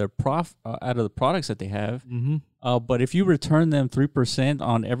out of their out of the products that they have. Mm-hmm. But if you return them 3%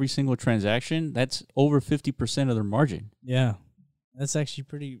 on every single transaction, that's over 50% of their margin. Yeah, that's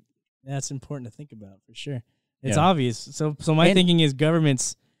actually that's important to think about for sure. It's obvious. So my thinking is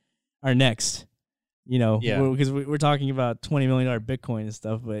governments are next, you know, because we're talking about $20 million Bitcoin and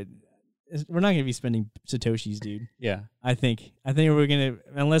stuff, but we're not going to be spending Satoshis, dude. Yeah. I think we're going to,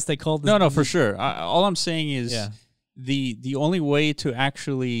 unless they call this. No, for sure. All I'm saying is the only way to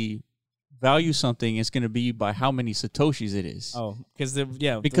actually value something is going to be by how many Satoshis it is. Oh, because it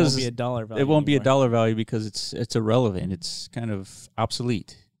won't be a dollar value. It won't be a dollar value because it's irrelevant. It's kind of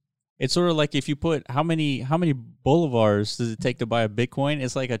obsolete. It's sort of like if you put how many bolivars does it take to buy a Bitcoin?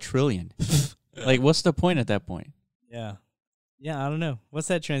 It's like 1 trillion. Like, what's the point at that point? Yeah, I don't know. What's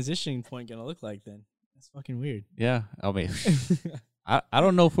that transition point gonna look like then? That's fucking weird. Yeah, I mean, I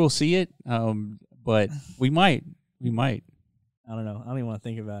don't know if we'll see it, but we might. I don't know. I don't even want to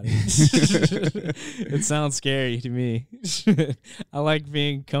think about it. It sounds scary to me. I like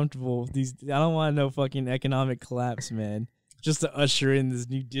being comfortable with these. I don't want no fucking economic collapse, man. Just to usher in this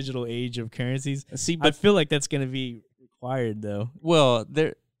new digital age of currencies. See, but I feel like that's going to be required, though. Well,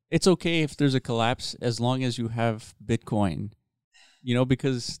 it's okay if there's a collapse as long as you have Bitcoin, you know,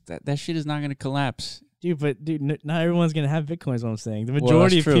 because that shit is not going to collapse. Dude, not everyone's going to have Bitcoin is what I'm saying. The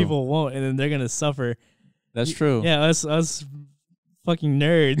majority of people won't, and then they're going to suffer. That's true. Yeah, us fucking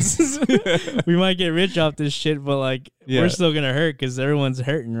nerds. We might get rich off this shit, but like we're still going to hurt because everyone's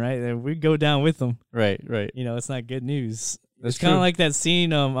hurting, right? And we go down with them. Right. You know, it's not good news. That's it's kind of like that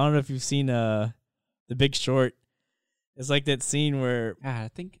scene. I don't know if you've seen The Big Short. It's like that scene where I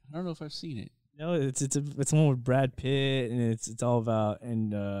don't know if I've seen it. No, it's one with Brad Pitt, and it's all about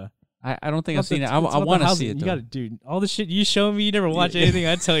I don't think I've seen it. I want to see it. You got to, dude. All the shit you show me, you never watch anything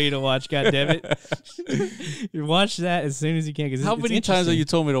I tell you to watch. God damn it! You watch that as soon as you can. Cause how many times have you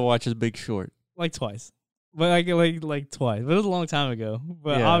told me to watch The Big Short? Like twice. But like twice. But it was a long time ago.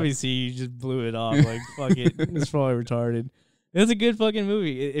 But obviously you just blew it off. Like fuck it. It's probably retarded. It was a good fucking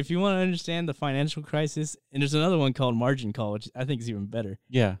movie. If you want to understand the financial crisis, and there's another one called Margin Call, which I think is even better.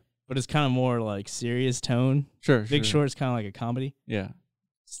 Yeah. But it's kind of more like serious tone. Sure. Big Short is kind of like a comedy. Yeah.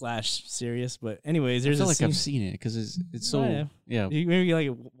 / serious. But anyways, there's I feel like I've seen it because it's so yeah. Maybe like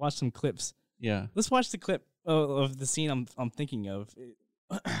watch some clips. Yeah. Let's watch the clip of the scene I'm thinking of.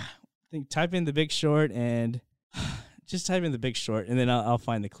 Type in The Big Short and just type in The Big Short, and then I'll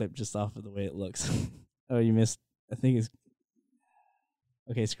find the clip just off of the way it looks. Oh, you missed. I think it's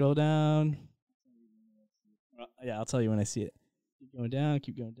okay. Scroll down. Yeah, I'll tell you when I see it. Keep going down.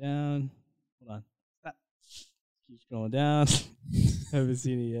 Keep going down. Hold on. Stop. Keep scrolling down. Haven't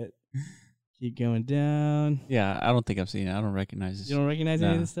seen it yet. Keep going down. Yeah, I don't think I've seen it. I don't recognize this. You don't recognize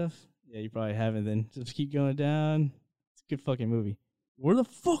any of this stuff? Yeah, you probably haven't then. Just keep going down. It's a good fucking movie. Where the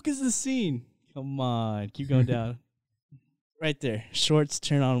fuck is the scene? Come on. Keep going down. Right there. Shorts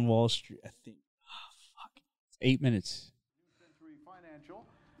turn on Wall Street, I think. Oh, fuck. It's 8 minutes. Century Financial.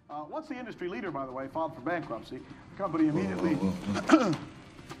 Once the industry leader, by the way, filed for bankruptcy, the company immediately...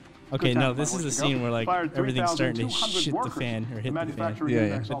 Okay, no, this is the scene where like everything's starting to shit the fan or hit the fan.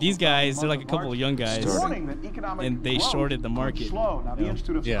 Yeah. But these guys, they're like a couple of young guys, and they shorted the market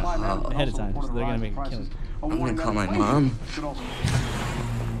ahead of time, so they're gonna make a killing. I'm gonna call my mom.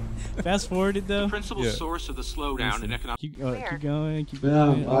 Fast forwarded though. Principal source of the slowdown in economic. Keep going.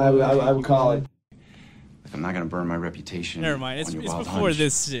 Yeah, I would call it. If I'm not gonna burn my reputation. Never mind. It's on your wild before hunch.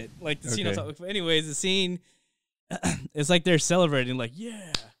 this shit. Like the scene. Okay. But anyways, the scene. It's like they're celebrating. Like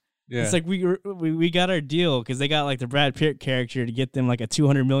yeah. It's like we got our deal because they got like the Brad Pitt character to get them like a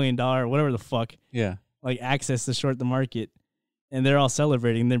 $200 million whatever the fuck. Yeah. Like access to short the market, and they're all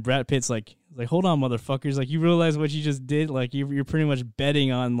celebrating. And then Brad Pitt's like hold on, motherfuckers! Like you realize what you just did? Like you're pretty much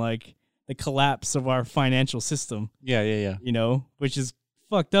betting on like the collapse of our financial system. Yeah. You know, which is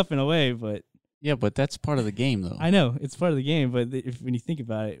fucked up in a way, but Yeah, but that's part of the game, though. I know it's part of the game. But when you think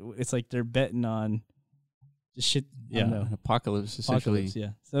about it, it's like they're betting on the shit. Yeah, an apocalypse essentially. Yeah.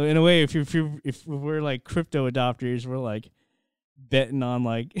 So in a way, if we're like crypto adopters, we're like betting on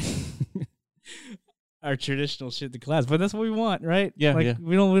like our traditional shit to collapse. But that's what we want, right? Yeah. Like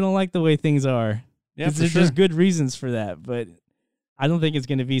we don't like the way things are. Yeah, for there's sure. just good reasons for that, but I don't think it's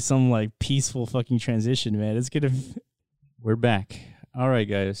gonna be some like peaceful fucking transition, man. It's gonna. We're back. All right,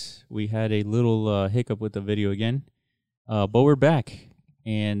 guys. We had a little hiccup with the video again, but we're back,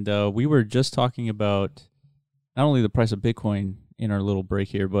 and we were just talking about not only the price of Bitcoin in our little break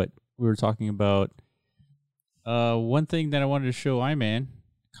here, but we were talking about one thing that I wanted to show Iman,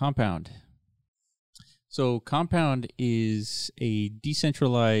 Compound. So Compound is a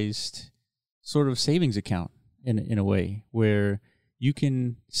decentralized sort of savings account in a way where you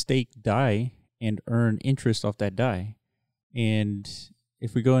can stake DAI and earn interest off that DAI. And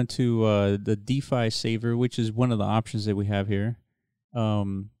if we go into the DeFi saver, which is one of the options that we have here,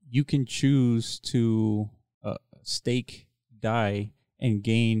 you can choose to stake DAI and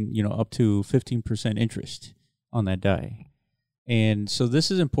gain, up to 15% interest on that DAI. And so this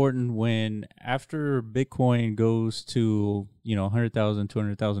is important when after Bitcoin goes to, $100,000,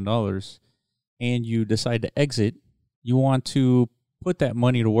 $200,000, and you decide to exit, you want to put that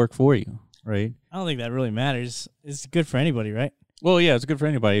money to work for you, right? I don't think that really matters. It's good for anybody, right? Well, yeah, it's good for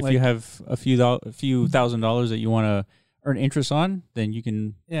anybody. If Like- you have a few $1,000s that you want to earn interest on, then you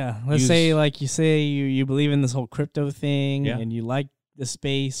can. Yeah. Let's use- say like you believe in this whole crypto thing Yeah. and you like the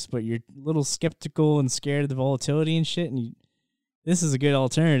space, but you're a little skeptical and scared of the volatility and shit, and this is a good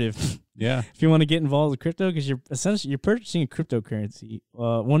alternative. Yeah. If you want to get involved with crypto, because you're purchasing a cryptocurrency.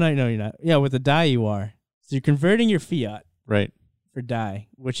 No, you're not. Yeah, with the DAI you are. So you're converting your fiat Right. for DAI,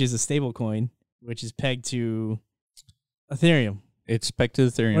 which is a stable coin, which is pegged to Ethereum. It's pegged to Or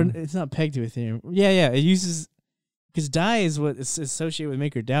Ethereum. it's not pegged to Ethereum. Yeah. It uses because DAI is what is associated with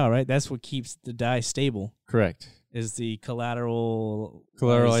MakerDAO, right? That's what keeps the DAI stable. Correct. Is the collateralized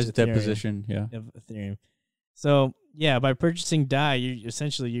Collateralized Ethereum deposition. Yeah. of Ethereum. So yeah, by purchasing DAI,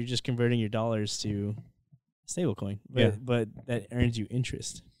 you're just converting your dollars to stablecoin. But that earns you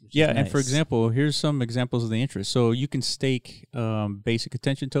interest. which is Yeah, and for nice. example, here's some examples of the interest. So you can stake basic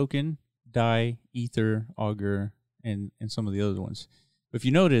attention token, DAI, Ether, Augur, and some of the other ones. But if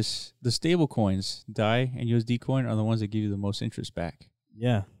you notice, the stable coins, DAI and USD coin, are the ones that give you the most interest back.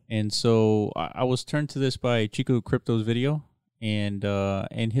 Yeah. And so I was turned to this by Chico Crypto's video, and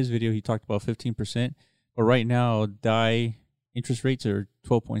in his video he talked about 15%. But right now, DAI interest rates are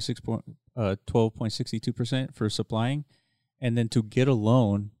 12.62% for supplying, and then to get a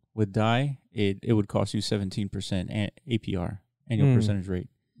loan with DAI, it would cost you 17% APR, annual percentage rate.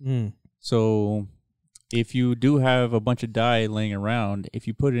 So if you do have a bunch of DAI laying around, if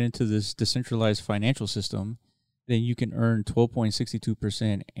you put it into this decentralized financial system, then you can earn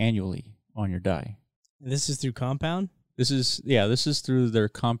 12.62% annually on your DAI. This is through Compound? This is through their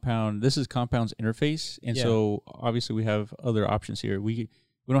Compound. This is Compound's interface, and so obviously we have other options here. We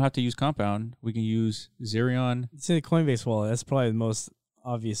don't have to use Compound. We can use Zerion. Say the Coinbase wallet. That's probably the most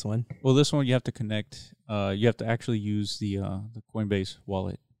obvious one. Well, this one you have to connect. You have to actually use the Coinbase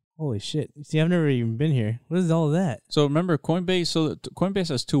wallet. Holy shit. See, I've never even been here. What is all of that? So remember Coinbase. So Coinbase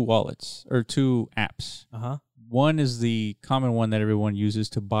has two wallets or two apps. Uh-huh. One is the common one that everyone uses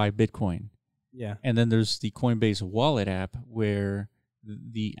to buy Bitcoin. Yeah. And then there's the Coinbase wallet app where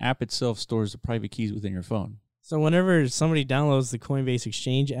the app itself stores the private keys within your phone. So whenever somebody downloads the Coinbase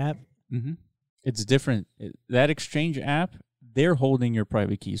Exchange app, it's different. That Exchange app, they're holding your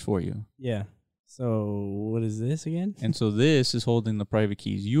private keys for you. yeah. So what is this again? And so this is holding the private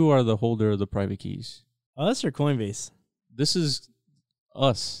keys. You are the holder of the private keys. Us or Coinbase? This is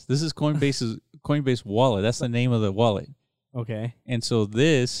us. This is Coinbase wallet. That's the name of the wallet. Okay. And so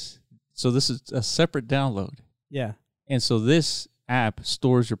this is a separate download. Yeah. And so this app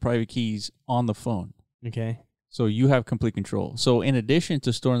stores your private keys on the phone. Okay. So you have complete control. So in addition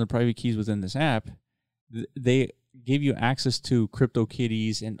to storing the private keys within this app, they give you access to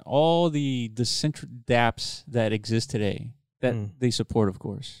CryptoKitties and all the dApps that exist today. that they support, of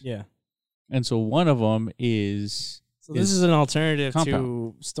course. Yeah. And so one of them is... So this is an alternative Compound.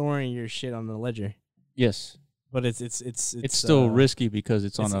 to storing your shit on the ledger. Yes. But it's still risky because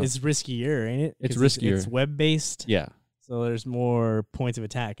it's on it's riskier, ain't it? It's riskier. It's web-based. Yeah. So there's more points of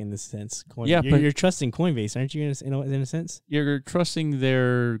attack in this sense. Yeah, you're trusting Coinbase, aren't you? In a sense, you're trusting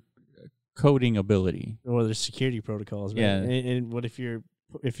their coding ability or their security protocols. Right? Yeah. And what if you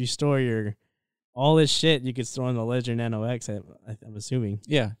store all this shit you could store on the Ledger Nano X? I'm assuming.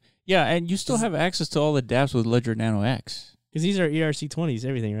 Yeah. Yeah, and you still have access to all the dApps with Ledger Nano X. Because these are ERC20s,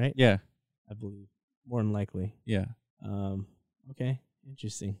 everything, right? Yeah. I believe more than likely. Yeah. Okay.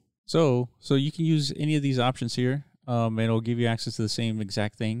 Interesting. So you can use any of these options here. And it'll give you access to the same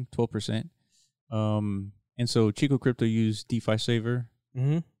exact thing, 12%. And so Chico Crypto used DeFi Saver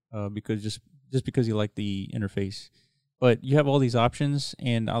because just because you like the interface. But you have all these options,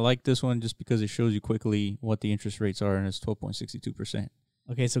 and I like this one just because it shows you quickly what the interest rates are, and it's 12.62%.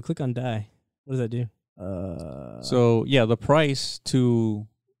 Okay, so click on DAI. What does that do? So yeah, the price to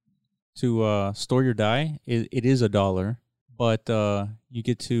store your DAI it is $1, but you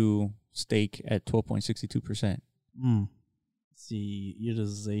get to stake at 12.62%. Let's see,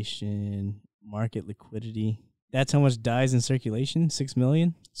 utilization, market liquidity. That's how much dies in circulation? 6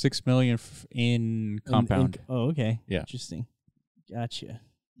 million? 6 million in compound. Oh, okay. Yeah. Interesting. Gotcha.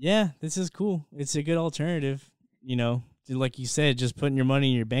 Yeah, this is cool. It's a good alternative. You know, like you said, just putting your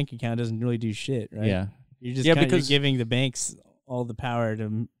money in your bank account doesn't really do shit, right? Yeah. You're just because you're giving the banks all the power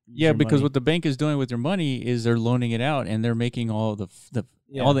to because money. what the bank is doing with your money is they're loaning it out and they're making all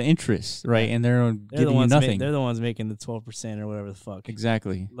all the interest, right? And they're giving you nothing. They're the ones making the 12% or whatever the fuck.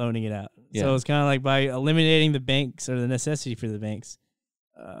 Exactly. Loaning it out. Yeah. So it's kind of like by eliminating the banks or the necessity for the banks.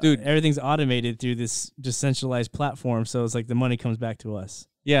 Dude, everything's automated through this decentralized platform. So it's like the money comes back to us.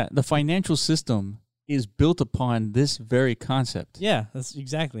 Yeah. The financial system is built upon this very concept. Yeah, that's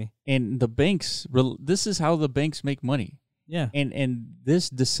exactly. And the banks, this is how the banks make money. Yeah. And this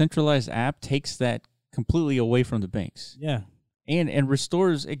decentralized app takes that completely away from the banks. Yeah. And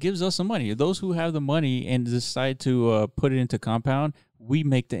restores, it gives us some money. Those who have the money and decide to put it into compound, we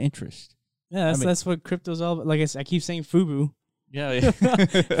make the interest. Yeah, that's what crypto's all about. Like I keep saying FUBU. Yeah.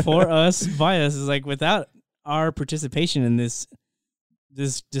 For us, by us, is like without our participation in this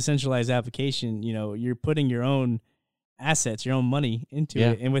decentralized application, you know, you're putting your own assets, your own money into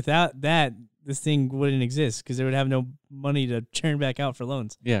it. And without that, this thing wouldn't exist because they would have no money to churn back out for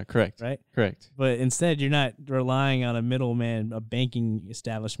loans. Yeah, correct. Right? Correct. But instead, you're not relying on a middleman, a banking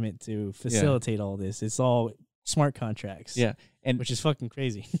establishment to facilitate all this. It's all smart contracts. Yeah. And which is fucking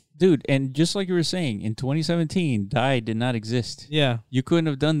crazy. Dude, and just like you were saying, in 2017, DAI did not exist. Yeah. You couldn't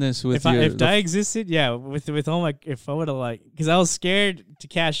have done this with if DAI existed, with all my, if I would have because I was scared to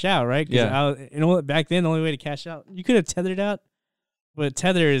cash out, right? Back then, the only way to cash out, you could have tethered out, but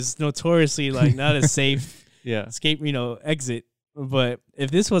Tether is notoriously not a safe escape, exit. But if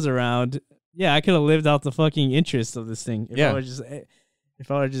this was around, I could have lived out the fucking interest of this thing.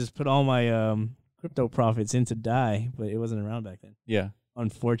 If I would just put all my crypto profits into DAI, but it wasn't around back then. Yeah.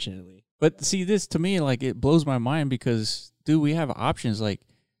 Unfortunately. But see, this to me, it blows my mind because, dude, we have options.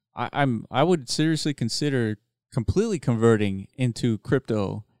 I would seriously consider completely converting into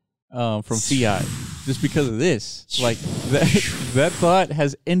crypto from fiat just because of this. That thought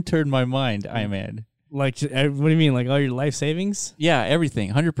has entered my mind, Imad. What do you mean? Like all your life savings? Yeah,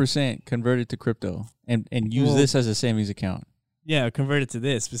 everything. 100% converted to crypto and use this as a savings account. Yeah, convert it to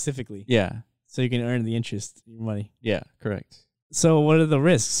this specifically. Yeah. So you can earn the interest, your money. Yeah, correct. So what are the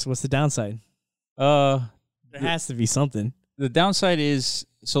risks? What's the downside? There has to be something. The downside is,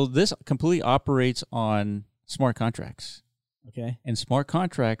 so this completely operates on smart contracts. Okay. And smart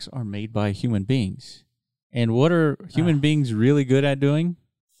contracts are made by human beings. And what are human beings really good at doing?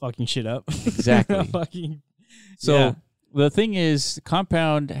 Fucking shit up. Exactly. The thing is,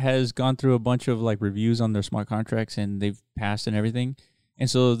 Compound has gone through a bunch of reviews on their smart contracts, and they've passed and everything. And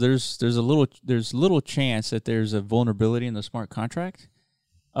so there's little chance that there's a vulnerability in the smart contract,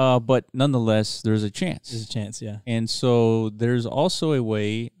 but nonetheless there's a chance. There's a chance, yeah. And so there's also a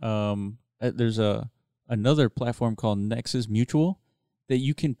way. There's another platform called Nexus Mutual that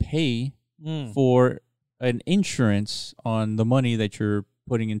you can pay for an insurance on the money that you're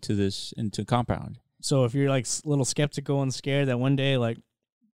putting into Compound. So if you're a little skeptical and scared that one day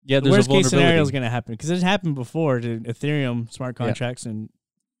there's the worst a case scenario is going to happen because it's happened before to Ethereum smart contracts and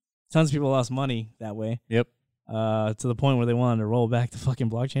tons of people lost money that way. Yep. To the point where they wanted to roll back the fucking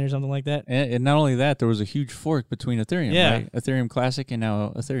blockchain or something like that. And not only that, there was a huge fork between Ethereum, right? Ethereum Classic and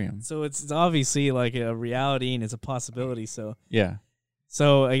now Ethereum. So it's obviously a reality and it's a possibility. So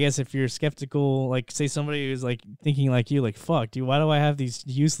So I guess if you're skeptical, like say somebody who's like thinking like you, like fuck, dude, why do I have these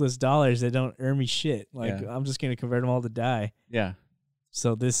useless dollars that don't earn me shit? Like I'm just gonna convert them all to die. Yeah.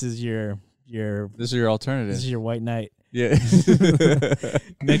 So this is your this is your alternative. This is your white knight. Yeah.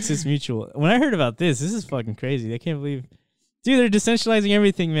 Nexus Mutual. When I heard about this is fucking crazy. I can't believe, dude, they're decentralizing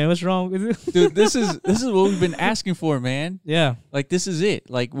everything, man. What's wrong with it? Dude, this is what we've been asking for, man. Yeah. Like this is it.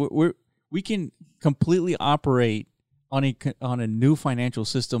 Like we can completely operate on a new financial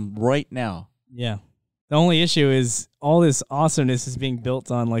system right now. Yeah. The only issue is all this awesomeness is being built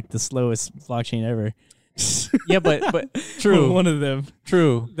on like the slowest blockchain ever. Yeah, but true. One of them.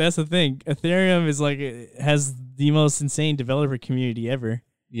 True. That's the thing. Ethereum is like has the most insane developer community ever.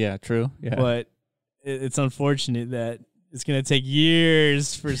 Yeah, true. Yeah. But it's unfortunate that it's going to take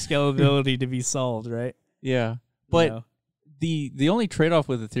years for scalability to be solved, right? Yeah. But you know? the only trade-off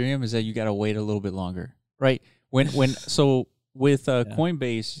with Ethereum is that you got to wait a little bit longer, right? So with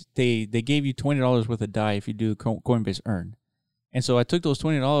Coinbase, they gave you $20 worth of DAI if you do Coinbase Earn. And so I took those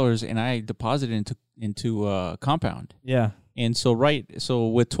 $20 and I deposited into Compound. Yeah. And so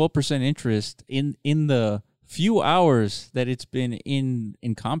with 12% interest in the few hours that it's been in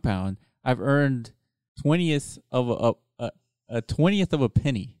Compound, I've earned a 20th of a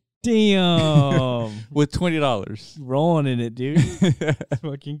penny. Damn. With $20. Rolling in it, dude. It's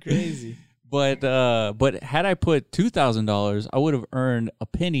fucking crazy. But had I put $2,000, I would have earned a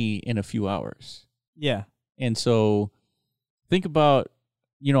penny in a few hours. Yeah. And so think about,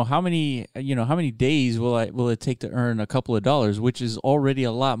 how many days will it take to earn a couple of dollars, which is already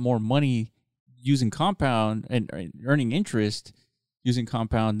a lot more money using Compound and earning interest using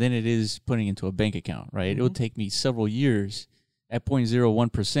Compound than it is putting into a bank account, right? It would take me several years at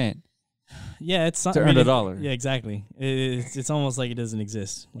 0.01%. Yeah, it's not to earn $1. Yeah, exactly. It's almost like it doesn't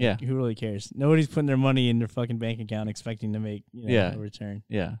exist. Like, yeah, who really cares? Nobody's putting their money in their fucking bank account expecting to make a return.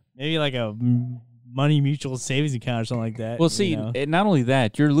 Yeah, maybe like a money mutual savings account or something like that. Well, see, not only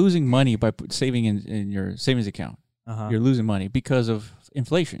that, you're losing money by saving in your savings account. You're losing money because of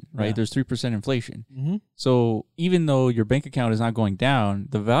inflation, right? Yeah. There's 3% inflation. Mm-hmm. So even though your bank account is not going down,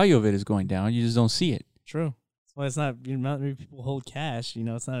 the value of it is going down. You just don't see it. True. That's why it's not. Not many people hold cash.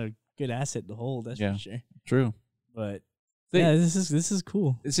 It's not a good asset to hold. That's for sure. True. But this is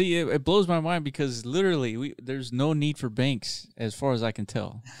cool. See, it blows my mind because literally there's no need for banks as far as I can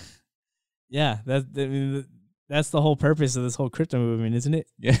tell. Yeah, that's the whole purpose of this whole crypto movement, isn't it?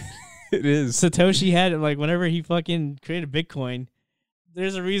 Yeah, it is. Satoshi had it, like, whenever he fucking created Bitcoin,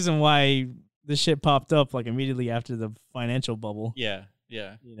 there's a reason why this shit popped up like immediately after the financial bubble. Yeah,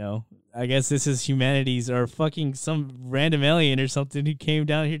 yeah. I guess this is humanity's or fucking some random alien or something who came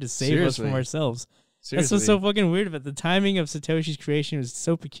down here to save us from ourselves. Seriously. That's what's so fucking weird about the timing of Satoshi's creation was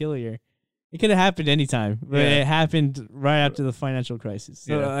so peculiar. It could have happened anytime, but it happened right after the financial crisis.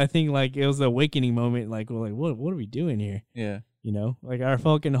 So I think like it was the awakening moment. Like we're like, what are we doing here? Yeah, like our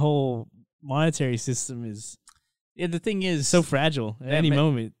fucking whole monetary system is. Yeah, the thing is so fragile at any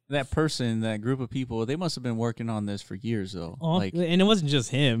moment. That person, that group of people, they must have been working on this for years, though. And it wasn't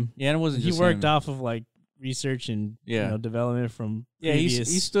just him. Yeah, and it wasn't. He just worked him. off of like research and development from. Yeah, he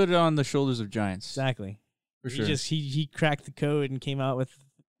stood on the shoulders of giants. Exactly. For sure. He cracked the code and came out with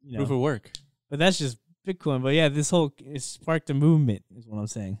proof of work. But that's just Bitcoin. But yeah, it sparked a movement, is what I'm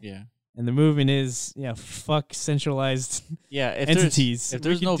saying. Yeah. And the movement is fuck centralized entities. If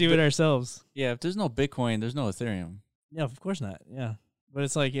there's we can do it ourselves. Yeah, if there's no Bitcoin, there's no Ethereum. Yeah, of course not. Yeah. But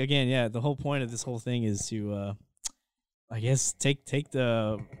it's like, again, the whole point of this whole thing is to I guess take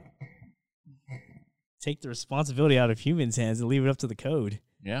the responsibility out of humans' hands and leave it up to the code.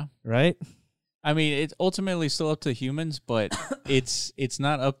 Yeah. Right? I mean, it's ultimately still up to humans, but it's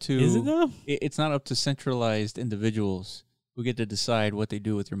not up to. Is it though? It's not up to centralized individuals who get to decide what they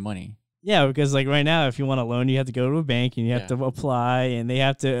do with their money. Yeah, because like right now, if you want a loan, you have to go to a bank and you have to apply, and they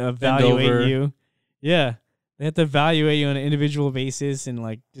have to evaluate you. Yeah, they have to evaluate you on an individual basis and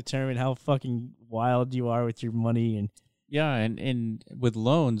like determine how fucking wild you are with your money. And and with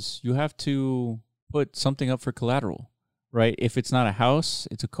loans, you have to put something up for collateral. Right? If it's not a house,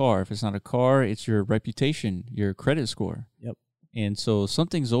 it's a car. If it's not a car, it's your reputation, your credit score. Yep. And so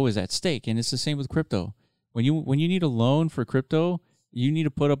something's always at stake. And it's the same with crypto. When you need a loan for crypto, you need to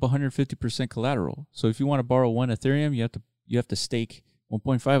put up 150% collateral. So if you want to borrow 1 Ethereum, you have to stake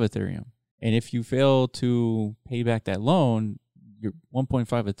 1.5 Ethereum. And if you fail to pay back that loan, your 1.5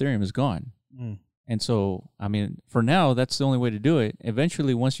 Ethereum is gone. Mm. And so, I mean, for now, that's the only way to do it.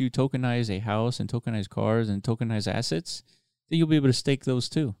 Eventually, once you tokenize a house and tokenize cars and tokenize assets, then you'll be able to stake those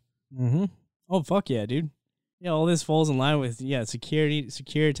too. Mm-hmm. Oh, fuck yeah, dude. Yeah, all this falls in line with,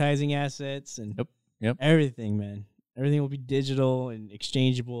 securitizing assets and yep. everything, man. Everything will be digital and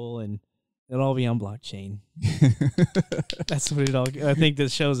exchangeable, and it'll all be on blockchain. That's what it all. I think the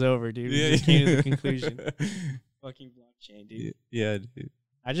show's over, dude. We just came to the conclusion. Fucking blockchain, dude. Yeah, dude.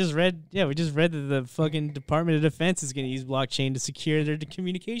 We just read that the fucking Department of Defense is going to use blockchain to secure their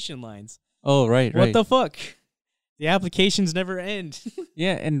communication lines. Oh, right. What the fuck? The applications never end.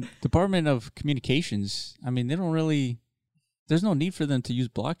 Yeah, and Department of Communications, I mean, they don't really, there's no need for them to use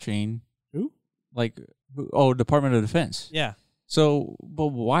blockchain. Who? Department of Defense. Yeah. So, but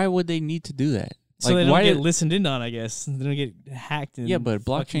why would they need to do that? So they don't get listened in on, I guess. They don't get hacked. Yeah, but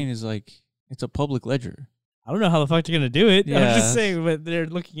blockchain is like, it's a public ledger. I don't know how the fuck they're going to do it. Yeah. I'm just saying, but they're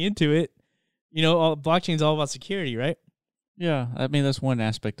looking into it. You know, blockchain's all about security, right? Yeah, I mean, that's one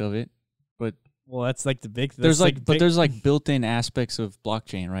aspect of it. But well, that's like the big. There's like built-in aspects of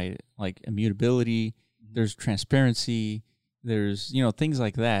blockchain, right? Like immutability. There's transparency. There's things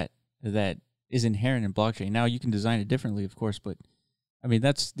like that is inherent in blockchain. Now you can design it differently, of course, but I mean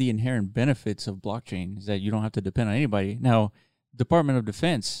that's the inherent benefits of blockchain is that you don't have to depend on anybody. Now, Department of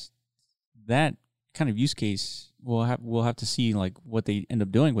Defense, that kind of use case, we'll have to see like what they end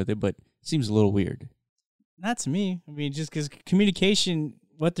up doing with it, but it seems a little weird. Not to me. I mean, just because communication,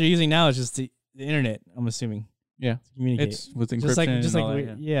 what they're using now is just the internet. I'm assuming. Yeah, to communicate. It's with encryption. Just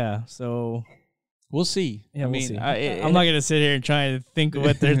like yeah. So we'll see. Yeah, we'll see. I'm not gonna sit here and try to think of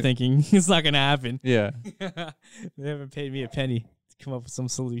what they're thinking. It's not gonna happen. Yeah, they haven't paid me a penny to come up with some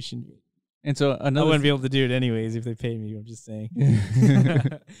solution. And so I wouldn't be able to do it anyways if they paid me. I'm just saying.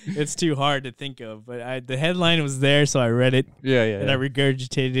 It's too hard to think of. But the headline was there, so I read it. Yeah. And I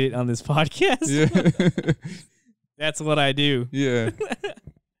regurgitated it on this podcast. Yeah. That's what I do. Yeah.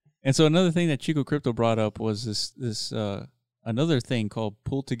 And so another thing that Chico Crypto brought up was this another thing called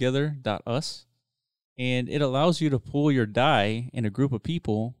pulltogether.us. And it allows you to pool your DAI in a group of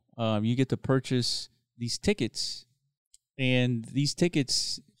people. You get to purchase these tickets. And these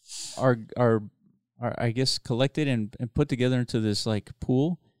tickets are I guess collected and put together into this like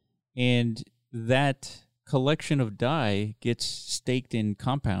pool, and that collection of DAI gets staked in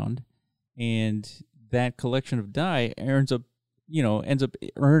Compound, and that collection of DAI ends up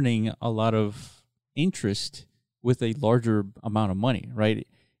earning a lot of interest with a larger amount of money, right?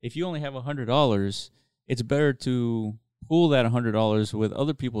 If you only have $100, it's better to pool that $100 with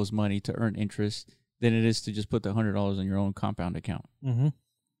other people's money to earn interest than it is to just put the $100 in your own Compound account. Mm-hmm.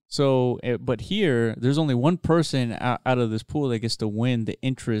 So, but here, there's only one person out of this pool that gets to win the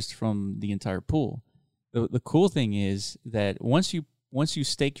interest from the entire pool. The cool thing is that once you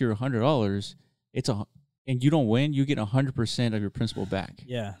stake your $100, and you don't win, you get 100% of your principal back.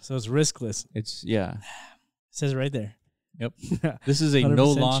 Yeah, so it's riskless. It says it right there. Yep. This is a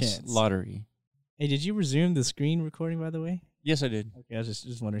no-loss lottery. Hey, did you resume the screen recording, by the way? Yes, I did. Okay, I was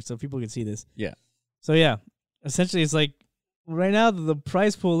just wondering, so people can see this. Yeah. So, yeah, essentially it's like, right now the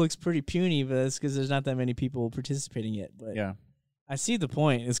prize pool looks pretty puny, but that's because there's not that many people participating yet. But yeah, I see the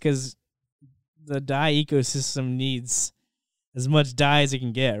point. It's because the DAI ecosystem needs as much DAI as it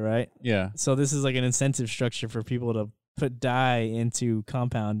can get, right? Yeah. So this is like an incentive structure for people to put DAI into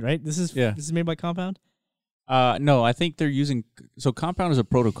Compound, right? This is made by Compound? No, I think they're using... So Compound is a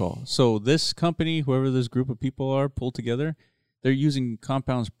protocol. So this company, whoever this group of people are pulled together, they're using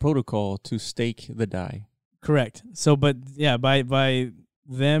Compound's protocol to stake the DAI. Correct. So, but yeah, by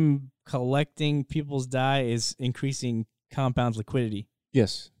them collecting people's DAI is increasing Compound's liquidity.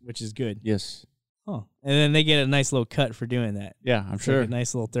 Yes. Which is good. Yes. Huh. And then they get a nice little cut for doing that. Yeah, I'm sure. Like a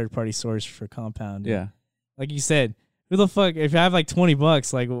nice little third-party source for Compound. Yeah. Like you said, who the fuck, if I have like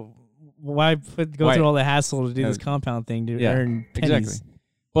 $20, like why go through all the hassle to do this Compound thing to earn pennies? Exactly.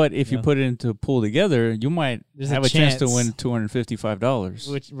 But if you put it into a pool together, you might have a chance to win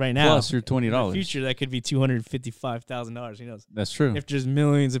 $255. Which right now, plus your $20. In the future, that could be $255,000. Who knows? That's true. If there's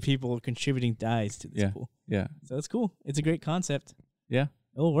millions of people contributing DAIs to this pool. Yeah. So it's cool. It's a great concept. Yeah.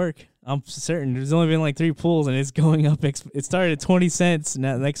 It'll work. I'm certain. There's only been like 3 pools, and it's going up. It started at 20 cents.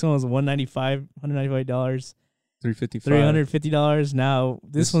 Now the next one was $195. $350. Now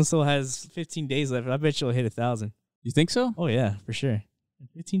this one still has 15 days left. I bet you'll hit 1,000. You think so? Oh yeah, for sure.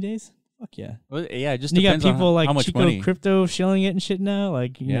 15 days? Fuck yeah. Well, yeah, it just you depends got people on like how much Chico money. Crypto shilling it and shit now.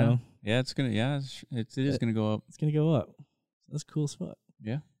 Like, you know. Yeah, it is going to go up. It's going to go up. That's cool as fuck.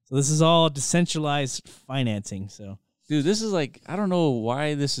 Yeah. So this is all decentralized financing. So, dude, this is like, I don't know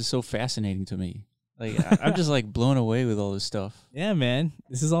why this is so fascinating to me. Like, I'm just like blown away with all this stuff. Yeah, man.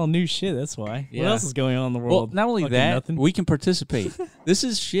 This is all new shit. That's why. Yeah. What else is going on in the world? Well, not only Fucking that, nothing. we can participate. This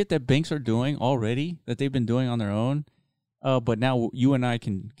is shit that banks are doing already, that they've been doing on their own. But now you and I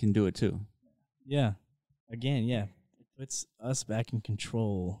can do it too. Yeah. Again, yeah. It puts us back in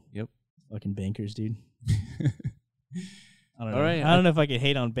control. Yep. Fucking bankers, dude. I don't All know. right, I don't know if I could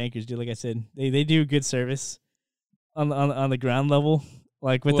hate on bankers, dude. Like I said, they do good service on the ground level.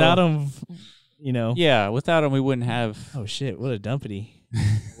 Like without them, you know. Yeah, without them, we wouldn't have. Oh shit! What a dumpity,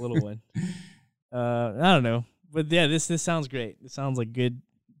 little one. I don't know, but yeah, this sounds great. It sounds like good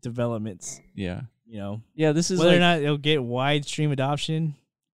developments. Yeah. You know. Yeah, this is whether like, or not it'll get wide stream adoption.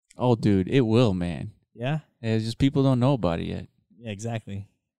 Oh, dude, it will, man. Yeah. It's just people don't know about it yet. Yeah, exactly.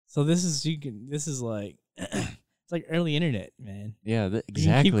 So this is like it's like early internet, man. Yeah, exactly. You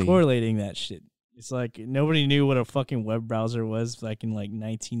exactly. keep correlating that shit. It's like nobody knew what a fucking web browser was like in like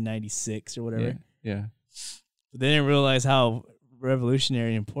 1996 or whatever. Yeah. But they didn't realize how revolutionary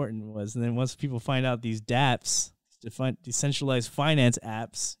and important it was. And then once people find out these DApps, decentralized finance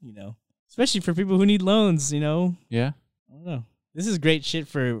apps, you know, especially for people who need loans, you know. Yeah. I don't know. This is great shit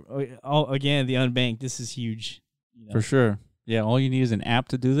for again the unbanked. This is huge. You know? For sure. Yeah, all you need is an app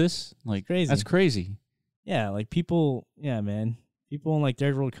to do this. Like crazy. That's crazy. Yeah, like people. Yeah, man. People in like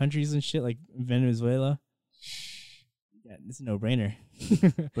third world countries and shit, like Venezuela. Yeah, it's a no brainer.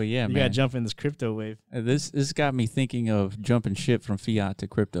 But yeah, you man, gotta jump in this crypto wave. This got me thinking of jumping ship from fiat to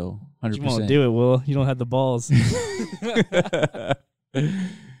crypto. 100%. You won't do it, Will. You don't have the balls.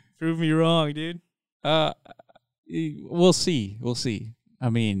 Prove me wrong, dude. We'll see. We'll see. I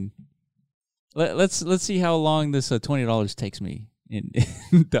mean, let's see how long this $20 takes me in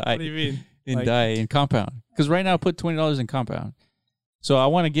DAI. What do you mean? In DAI in compound? Because right now I put $20 in compound, so I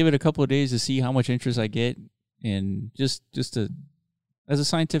want to give it a couple of days to see how much interest I get, and just as a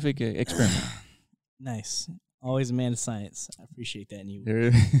scientific experiment. Nice. Always a man of science. I appreciate that in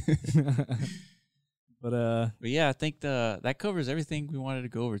you. But yeah, I think that covers everything we wanted to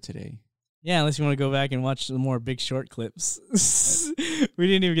go over today. Yeah, unless you want to go back and watch some more Big Short clips. We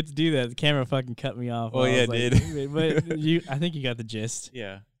didn't even get to do that. The camera fucking cut me off. Oh yeah, it did. But I think you got the gist.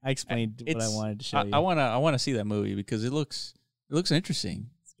 Yeah, I explained what I wanted to show you. I wanna see that movie because it looks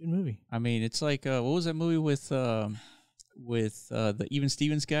interesting. It's a good movie. I mean, it's like what was that movie with the Even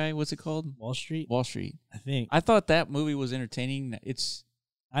Stevens guy? What's it called? Wall Street. Wall Street. I think. I thought that movie was entertaining.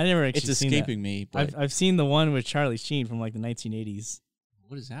 I never actually It's seen escaping that. me. But I've seen the one with Charlie Sheen from like the 1980s.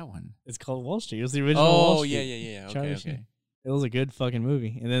 What is that one? It's called Wall Street. It was the original Wall Street. Yeah. Charlie Okay. Sheen. It was a good fucking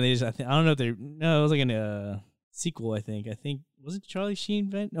movie. And then they just, I don't know if they, no, it was like a sequel, I think. Was it Charlie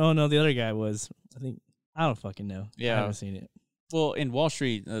Sheen? Oh, no, the other guy was. I don't fucking know. Yeah. I haven't seen it. Well, in Wall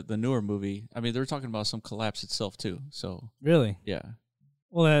Street, the newer movie, I mean, they were talking about some collapse itself too. So Really? yeah.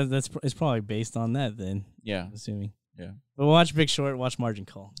 Well, it's probably based on that then. Yeah. I'm assuming. Yeah. But watch Big Short, watch Margin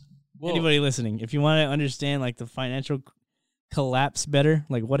Call. Well, Anybody listening, if you want to understand like the financial collapse better,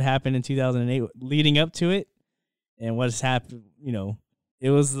 like what happened in 2008 leading up to it and what's happened, you know, it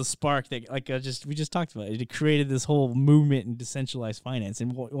was the spark that we just talked about. It created this whole movement in decentralized finance.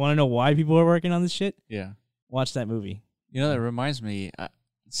 And want to know why people are working on this shit? Yeah. Watch that movie. You know, that reminds me,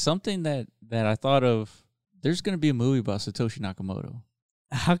 something that I thought of, there's going to be a movie about Satoshi Nakamoto.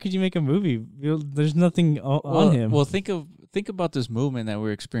 How could you make a movie? There's nothing on him. Well, think about this movement that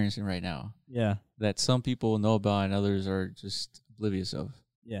we're experiencing right now. Yeah. That some people know about and others are just oblivious of.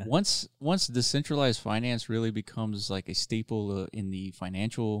 Yeah. Once decentralized finance really becomes like a staple in the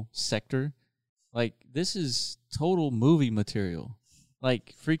financial sector, like this is total movie material.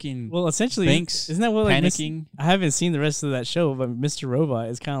 Like freaking essentially, banks isn't that what panicking? I haven't seen the rest of that show, but Mr. Robot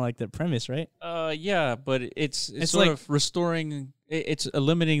is kind of like the premise, right? Yeah, but it's sort of restoring. It's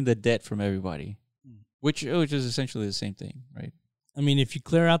eliminating the debt from everybody, which is essentially the same thing, right? I mean, if you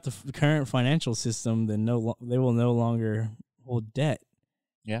clear out the current financial system, then they will no longer hold debt.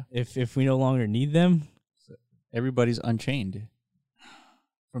 Yeah. If we no longer need them, everybody's unchained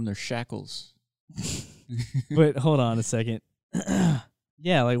from their shackles. But hold on a second.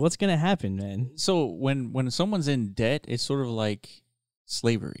 Yeah, like what's gonna happen, man? So when someone's in debt, it's sort of like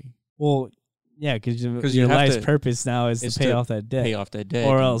slavery. Well, yeah, because your life's purpose now is to pay off that debt. Pay off that debt,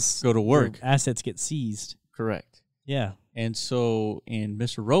 or else go to work. Assets get seized. Correct. Yeah. And so in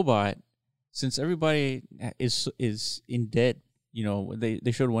Mr. Robot, since everybody is in debt, you know,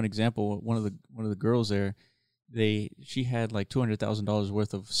 they showed one example. One of the girls there, she had like $200,000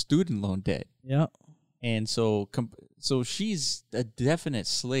 worth of student loan debt. Yeah. And so she's a definite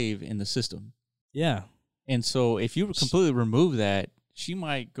slave in the system. Yeah. And so if you completely remove that, she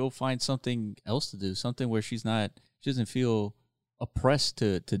might go find something else to do, something where she doesn't feel oppressed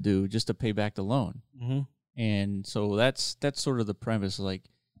to do just to pay back the loan. Mm-hmm. And so that's sort of the premise. Like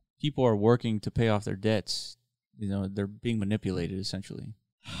people are working to pay off their debts. You know, they're being manipulated essentially.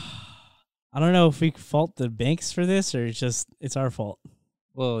 I don't know if we fault the banks for this or it's our fault.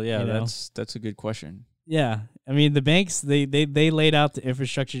 Well, yeah, you know? that's a good question. Yeah. I mean, the banks, they laid out the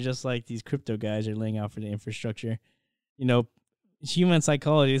infrastructure just like these crypto guys are laying out for the infrastructure. human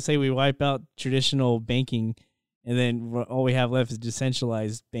psychology. They say we wipe out traditional banking, and then all we have left is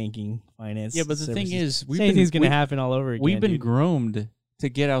decentralized banking, finance. Yeah, but the thing is, same thing's going to happen all over again. We've been groomed to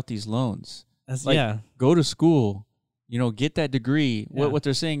get out these loans. Yeah. Go to school, get that degree. Yeah. What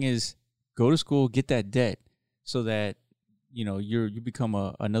they're saying is go to school, get that debt, so that you become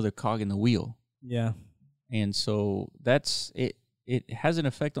another cog in the wheel. Yeah. And so that's it. It has an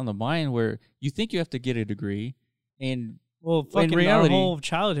effect on the mind where you think you have to get a degree, and fucking in reality, our whole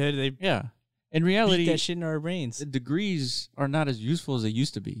childhood, in reality, beat that shit in our brains. The degrees are not as useful as they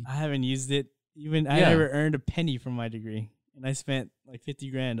used to be. I haven't used it. I never earned a penny from my degree, and I spent like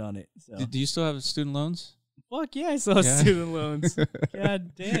 $50,000 on it. So. Do you still have student loans? Fuck yeah, I still have student loans.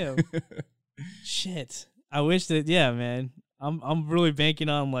 God damn. Shit. I wish that. Yeah, man. I'm really banking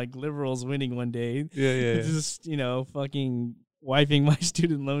on like liberals winning one day. Yeah. Just fucking wiping my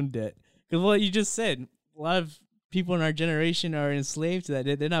student loan debt. Because what you just said, a lot of people in our generation are enslaved to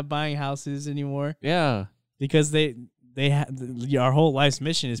that. They're not buying houses anymore. Yeah, because our whole life's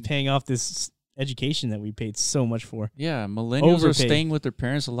mission is paying off this education that we paid so much for. Yeah, millennials are staying with their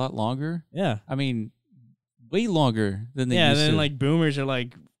parents a lot longer. Yeah, I mean, way longer than they used to. Yeah, then like boomers are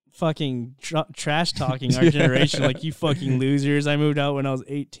like fucking trash talking our generation, like you fucking losers. I moved out when I was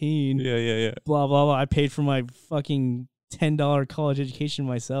 18. Yeah. Blah blah blah. I paid for my fucking $10 college education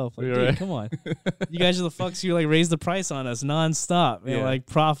myself. Like, dude, come on. You guys are the fucks who like raised the price on us nonstop and like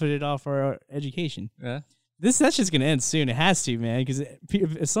profited off our education. Yeah. That's just gonna end soon. It has to, man, because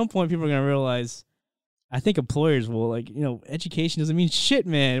at some point people are gonna realize. I think employers will education doesn't mean shit,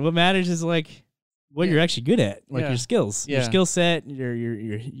 man. What matters is like what you're actually good at, like your skills, your skill set, your.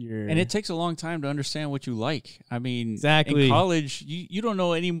 And it takes a long time to understand what you like. I mean, exactly. In college, you don't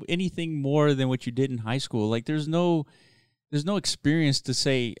know anything more than what you did in high school. Like there's no experience to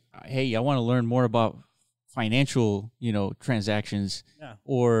say, hey, I want to learn more about financial, transactions,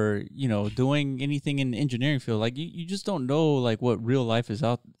 or doing anything in the engineering field. Like you just don't know like what real life is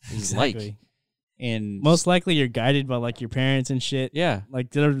like. And most likely you're guided by like your parents and shit. Yeah. Like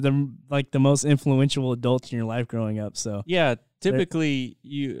they're like the most influential adults in your life growing up. So yeah, typically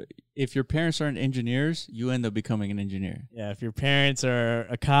if your parents aren't engineers, you end up becoming an engineer. Yeah. If your parents are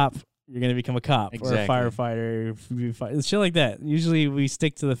a cop, you're going to become a cop or a firefighter, shit like that. Usually we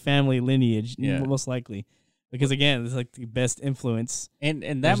stick to the family lineage, most likely. Because again, it's like the best influence.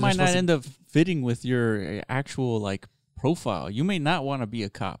 And that might not end up fitting with your actual like profile. You may not want to be a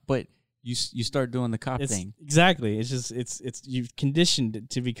cop, but you start doing the cop thing. Exactly. It's just it's you've conditioned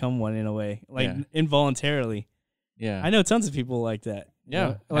to become one in a way, like involuntarily. Yeah. I know tons of people like that.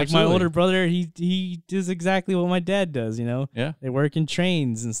 Yeah. Like absolutely. My older brother, he does exactly what my dad does, Yeah. They work in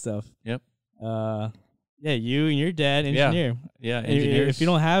trains and stuff. Yep. Yeah, you and your dad, engineer. Yeah, engineers. If you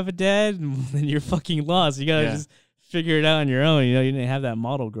don't have a dad, then you're fucking lost. You gotta just figure it out on your own. You didn't have that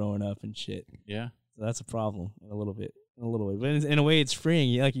model growing up and shit. Yeah. So that's a problem in a little way. But in a way, it's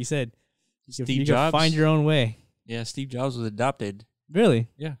freeing. Like you said, you Jobs, find your own way. Yeah, Steve Jobs was adopted. Really?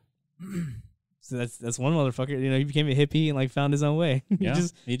 Yeah. So that's one motherfucker. He became a hippie and like found his own way.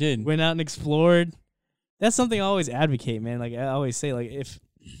 He did. Went out and explored. That's something I always advocate, man. Like I always say, like if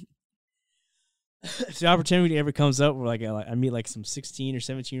the opportunity ever comes up where like I meet like some 16 or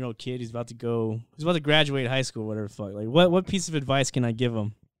 17-year-old kid who's about to graduate high school, whatever the fuck. Like what piece of advice can I give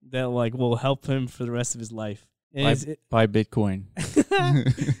him that like will help him for the rest of his life? Buy Bitcoin.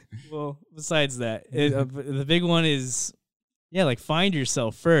 Well, besides that, the big one is, like find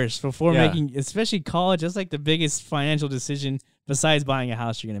yourself first before making, especially college. That's like the biggest financial decision besides buying a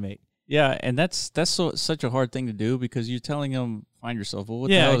house you're gonna make. Yeah, and that's such a hard thing to do because you're telling them find yourself. Well, what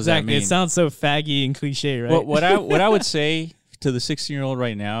the hell does that mean? It sounds so faggy and cliche, right? Well, what I would say to the 16-year-old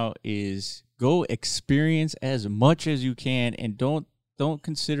right now is go experience as much as you can, and don't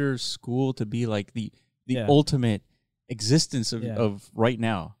consider school to be like the ultimate existence of right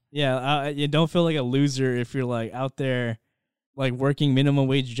now. Yeah, you don't feel like a loser if you're like out there, like working minimum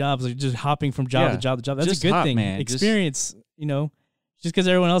wage jobs, like just hopping from job to job to job. That's just a good thing. Man. Experience, just because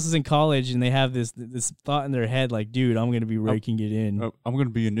everyone else is in college and they have this thought in their head, like, dude, I'm gonna be raking it in. I'm gonna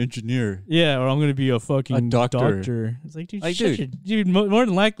be an engineer. Yeah, or I'm gonna be a fucking doctor. It's like, dude, more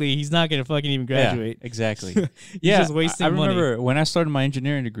than likely he's not gonna fucking even graduate. Yeah, exactly. He's just wasting money. I remember when I started my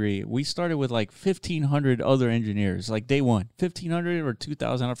engineering degree, we started with like 1,500 other engineers, like day one, 1,500 or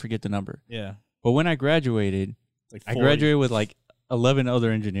 2,000, I forget the number. Yeah. But when I graduated, like I graduated with like 11 other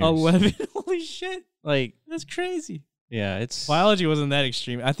engineers. 11? Holy shit! Like that's crazy. Yeah, it's biology wasn't that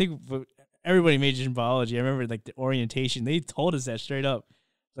extreme. I think everybody majored in biology. I remember like the orientation. They told us that straight up.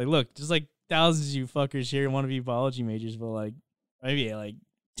 Like, look, there's like thousands of you fuckers here who want to be biology majors, but like maybe like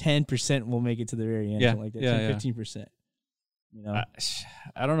 10% will make it to the very end. Yeah, like that, yeah, 15%. You know,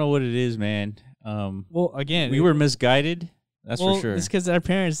 I don't know what it is, man. well, again, we were misguided. That's for sure. It's because our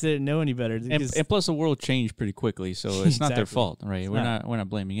parents didn't know any better. And plus, the world changed pretty quickly, so it's not their fault, right? We're not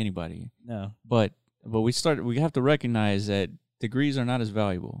blaming anybody. No, but we have to recognize that degrees are not as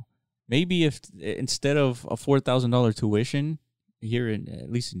valuable. Maybe if instead of a $4,000 tuition here at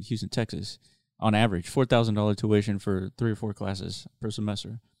least in Houston, Texas, on average, $4,000 tuition for 3 or 4 classes per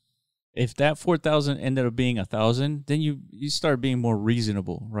semester. If that 4,000 ended up being 1,000, then you start being more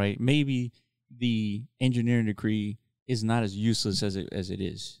reasonable, right? Maybe the engineering degree is not as useless as it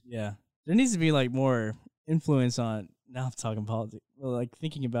is. Yeah. There needs to be like more influence on, now I'm talking politics, well, like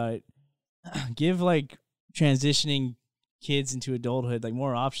thinking about it, give like transitioning kids into adulthood like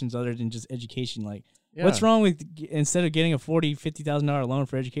more options other than just education. Like what's wrong with, instead of getting a $40,000-$50,000 loan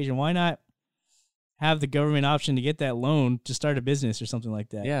for education, why not have the government option to get that loan to start a business or something like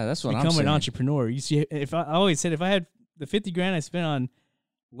that? Yeah, that's what I'm saying. Become an entrepreneur. You see, I always said if I had the $50,000 I spent on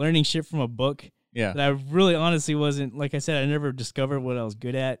learning shit from a book, that I really honestly wasn't, like I said, I never discovered what I was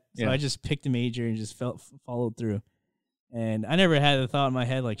good at. So I just picked a major and just followed through. And I never had the thought in my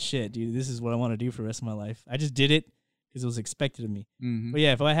head like, shit, dude, this is what I want to do for the rest of my life. I just did it because it was expected of me. Mm-hmm. But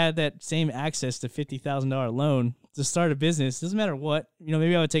yeah, if I had that same access to $50,000 loan to start a business, doesn't matter what,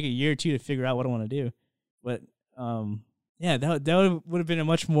 maybe I would take a year or two to figure out what I want to do. But yeah, that would have been a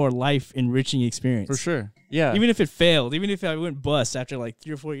much more life enriching experience. For sure. Yeah. Even if it failed, even if I went bust after like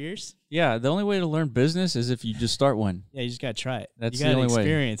 3 or 4 years. Yeah, the only way to learn business is if you just start one. Yeah, you just gotta try it. That's you gotta the only way.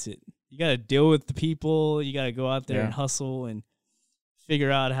 Experience it. You gotta deal with the people. You gotta go out there and hustle and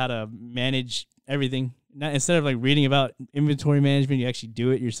figure out how to manage everything. Not instead of like reading about inventory management, you actually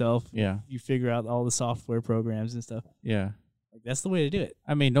do it yourself. Yeah. You figure out all the software programs and stuff. Yeah. Like that's the way to do it.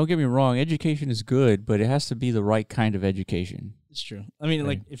 I mean, don't get me wrong, education is good, but it has to be the right kind of education. It's true. I mean,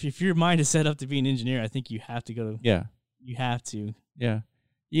 like if your mind is set up to be an engineer, I think you have to go. Yeah. You have to. Yeah.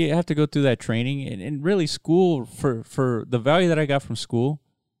 You have to go through that training, and really school, for the value that I got from school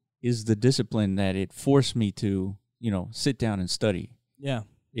is the discipline that it forced me to, sit down and study. Yeah.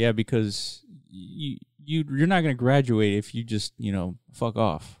 Yeah, because you're not going to graduate if you just, fuck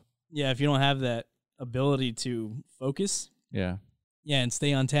off. Yeah, if you don't have that ability to focus. Yeah. Yeah, and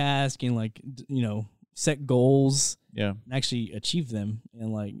stay on task and like, set goals. Yeah. And actually achieve them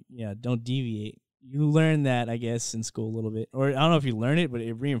and like, don't deviate. You learn that, I guess, in school a little bit. Or I don't know if you learn it, but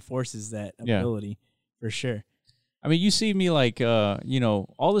it reinforces that ability for sure. I mean, you see me like, all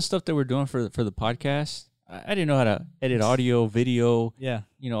the stuff that we're doing for the podcast. I didn't know how to edit audio, video,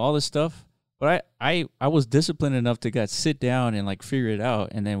 all this stuff. But I was disciplined enough to sit down and like figure it out,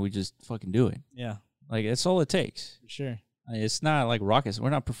 and then we just fucking do it. Yeah. Like that's all it takes. For sure. It's not like rockets. We're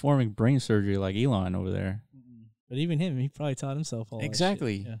not performing brain surgery like Elon over there. But even him, he probably taught himself all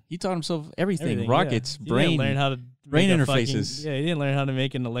exactly. That shit. Yeah. He taught himself everything. Rockets, brain. He didn't learn how to brain interfaces. He didn't learn how to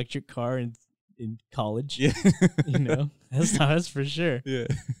make an electric car in college. Yeah. That's for sure. Yeah.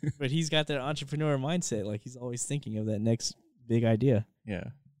 But he's got that entrepreneur mindset. Like he's always thinking of that next big idea. Yeah.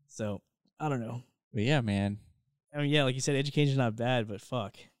 So I don't know. But yeah, man. I mean, yeah, like you said, education's not bad, but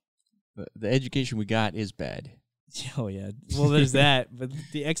fuck. The education we got is bad. Oh yeah. Well, there's that, but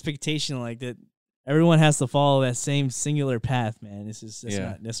the expectation like that everyone has to follow that same singular path, man.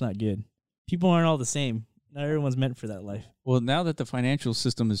 That's not good. People aren't all the same. Not everyone's meant for that life. Well, now that the financial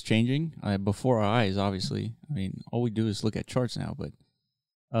system is changing before our eyes, obviously. I mean, all we do is look at charts now, but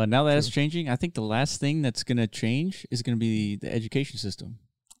now that it's changing, I think the last thing that's going to change is going to be the education system.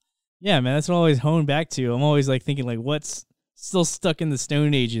 Yeah, man, that's what I always hone back to. I'm always like thinking like what's still stuck in the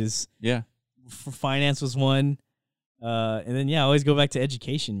Stone Ages. Yeah. Finance was one. And then, I always go back to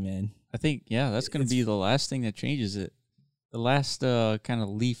education, man. I think, that's going to be the last thing that changes it. The last kind of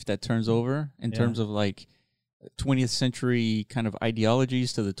leaf that turns over in terms of like 20th century kind of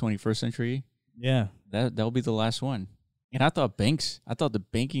ideologies to the 21st century. Yeah. That'll be the last one. And I thought the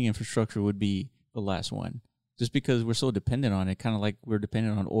banking infrastructure would be the last one just because we're so dependent on it, kind of like we're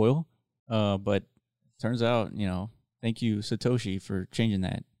dependent on oil. But turns out, thank you, Satoshi, for changing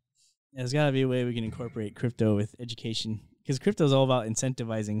that. There's got to be a way we can incorporate crypto with education because crypto is all about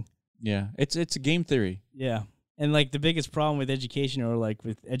incentivizing. Yeah, it's a game theory. Yeah, and like the biggest problem with education or like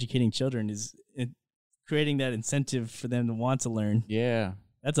with educating children is creating that incentive for them to want to learn. Yeah,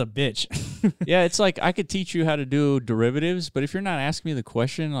 that's a bitch. Yeah, it's like I could teach you how to do derivatives, but if you're not asking me the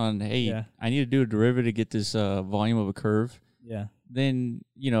question on, hey, I need to do a derivative to get this volume of a curve. Yeah, then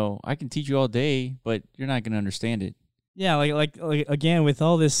I can teach you all day, but you're not going to understand it. Yeah, like again with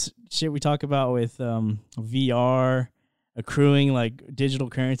all this shit we talk about with VR, accruing like digital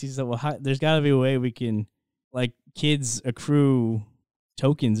currencies. So there's got to be a way we can like kids accrue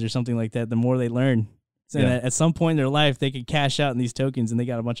tokens or something like that. The more they learn, So that at some point in their life, they could cash out in these tokens and they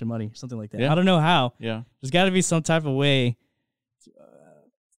got a bunch of money, something like that. Yeah. I don't know how. Yeah. There's got to be some type of way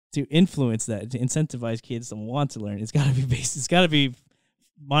to influence that, to incentivize kids to want to learn. It's got to be based. It's got to be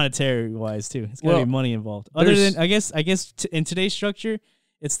monetary wise too. It's got to be money involved. Other than I guess in today's structure,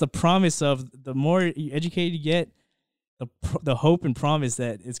 it's the promise of the more educated you get, the hope and promise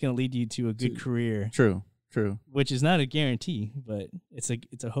that it's going to lead you to a good career. True. Which is not a guarantee, but it's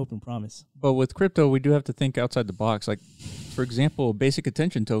a hope and promise. But with crypto, we do have to think outside the box. Like, for example, basic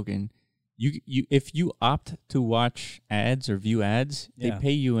attention token. You if you opt to watch ads or view ads, they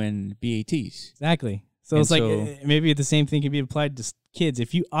pay you in BATs. Exactly. So it's like maybe the same thing can be applied to kids.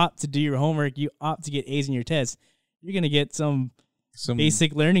 If you opt to do your homework, you opt to get A's in your tests, you're gonna get some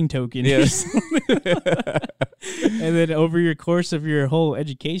basic learning token. Yes. And then over your course of your whole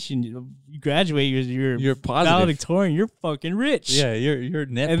education, you graduate, you're positive. valedictorian, you're fucking rich. Yeah, you're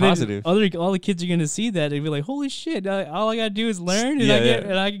net and positive. Then all the kids are gonna see that and be like, "Holy shit! All I gotta do is learn,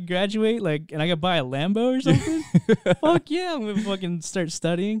 and I can graduate, and I gotta buy a Lambo or something." Fuck yeah, I'm gonna fucking start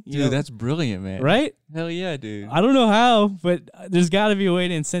studying. Dude, that's brilliant, man. Right? Hell yeah, dude. I don't know how, but there's got to be a way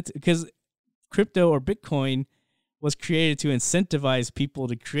to incentivize, because crypto or Bitcoin was created to incentivize people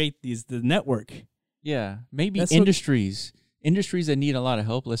to create the network. Yeah, maybe industries that need a lot of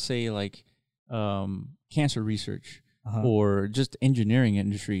help. Let's say like cancer research or just engineering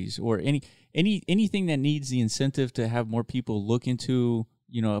industries or anything that needs the incentive to have more people look into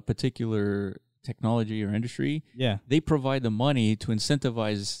a particular technology or industry. Yeah, they provide the money to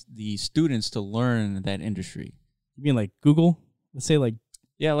incentivize the students to learn that industry. You mean like Google? Let's say like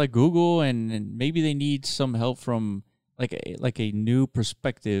Google, and maybe they need some help from like a new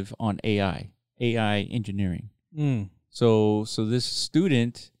perspective on AI engineering. So these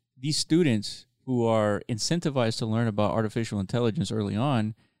students who are incentivized to learn about artificial intelligence early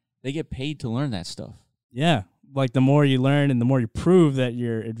on, they get paid to learn that stuff. Yeah, like the more you learn and the more you prove that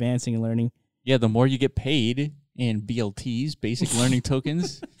you're advancing and learning. Yeah, the more you get paid in BLTs, basic learning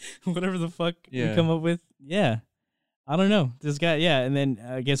tokens. Whatever the fuck you come up with. Yeah. I don't know. This guy, and then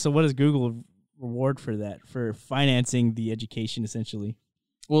I guess, so what does Google reward for that? For financing the education, essentially?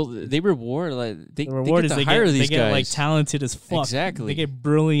 Well, they reward, they get to hire these guys. They get, like, talented as fuck. Exactly. They get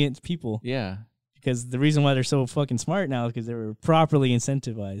brilliant people. Yeah. Because the reason why they're so fucking smart now is because they were properly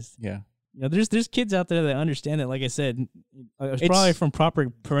incentivized. Yeah. There's kids out there that understand it. Like I said, it's probably from proper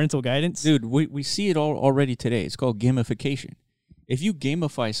parental guidance. Dude, we see it already today. It's called gamification. If you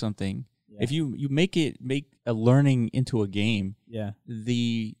gamify something, if you make a learning into a game,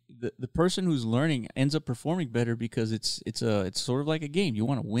 the person who's learning ends up performing better because it's sort of like a game. You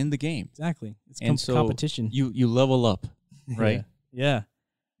want to win the game. Exactly. It's competition. You level up, right? Yeah.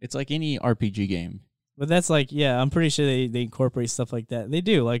 It's like any RPG game. But that's like, I'm pretty sure they incorporate stuff like that. They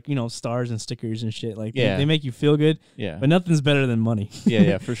do, like, stars and stickers and shit. Like, they make you feel good. Yeah. But nothing's better than money.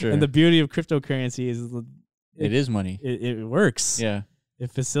 Yeah, for sure. And the beauty of cryptocurrency is it is money. It works. Yeah.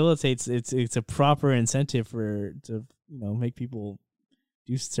 It facilitates. It's a proper incentive to make people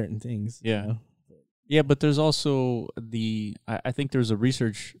do certain things. Yeah. Yeah, but there's also I think there's a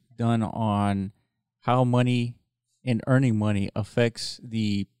research done on how money and earning money affects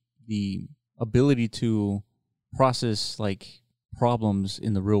the ability to process like problems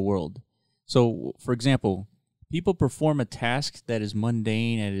in the real world. So, for example, people perform a task that is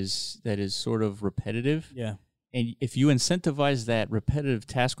mundane, that is sort of repetitive. Yeah. And if you incentivize that repetitive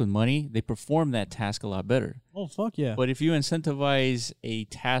task with money, they perform that task a lot better. Oh, fuck yeah. But if you incentivize a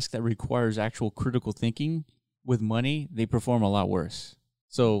task that requires actual critical thinking with money, they perform a lot worse.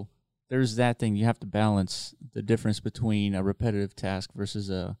 So there's that thing. You have to balance the difference between a repetitive task versus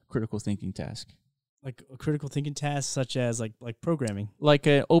a critical thinking task. Like a critical thinking task such as like programming. Like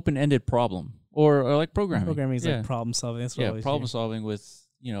an open-ended problem or like programming. Programming is like problem solving. That's what problem solving with,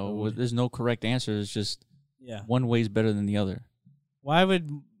 there's no correct answer. It's just one way is better than the other. Why would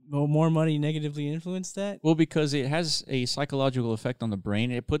more money negatively influence that? Well, because it has a psychological effect on the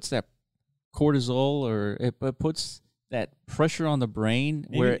brain. It puts that cortisol or it puts that pressure on the brain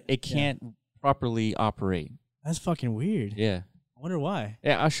where it can't properly operate. That's fucking weird. Yeah. I wonder why.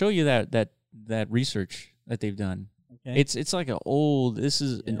 Yeah, I'll show you that research that they've done. Okay. It's like an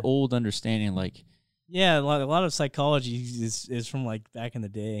old understanding, like. Yeah, a lot of psychology is from like back in the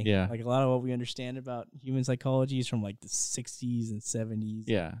day. Yeah. Like a lot of what we understand about human psychology is from like the 60s and 70s.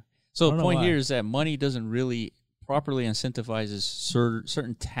 Yeah. So the point here is that money doesn't really properly incentivizes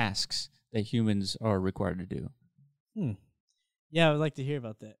certain tasks that humans are required to do. Yeah, I would like to hear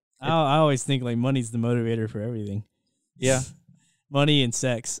about that. I always think like money's the motivator for everything. Yeah. Money and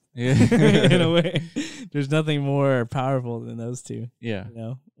sex. Yeah. In a way. There's nothing more powerful than those two. Yeah. You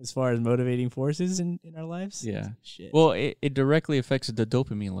know, as far as motivating forces in our lives. Yeah. Shit. Well, it directly affects the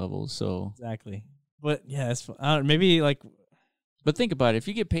dopamine levels. So Exactly. But yeah, it's maybe like. But think about it. If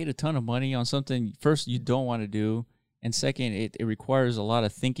you get paid a ton of money on something, first, you don't want to do, and second, it requires a lot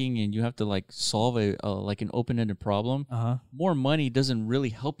of thinking, and you have to like solve like an open-ended problem. More money doesn't really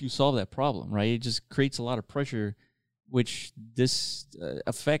help you solve that problem, right? It just creates a lot of pressure, which this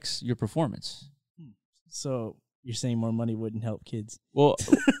affects your performance. So you're saying more money wouldn't help kids? Well,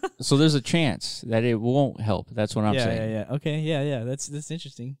 so there's a chance that it won't help. That's what I'm saying. Yeah. Okay. Yeah. That's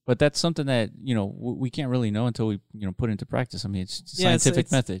interesting. But that's something that, we can't really know until we, put into practice. I mean, it's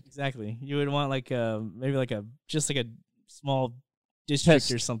scientific method. Exactly. You would want like maybe like a small district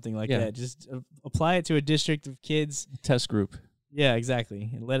Test. Or something like that. Just apply it to a district of kids. Test group. Yeah, exactly.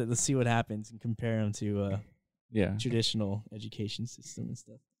 And let's see what happens and compare them to traditional education system and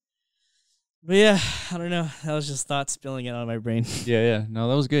stuff. But yeah, I don't know. That was just thoughts spilling out of my brain. Yeah. No,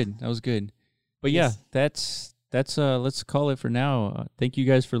 that was good. But Yes. that's let's call it for now. Thank you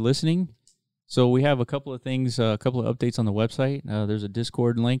guys for listening. So we have a couple of things, a couple of updates on the website. There's a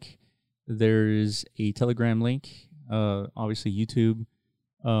Discord link. There's a Telegram link. Obviously YouTube.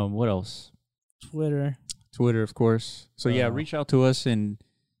 What else? Twitter, of course. So yeah, reach out to us and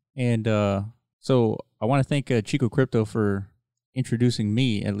so I want to thank Chico Crypto for introducing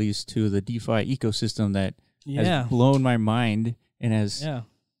me at least to the DeFi ecosystem that has blown my mind and has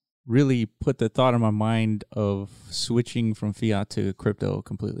really put the thought in my mind of switching from fiat to crypto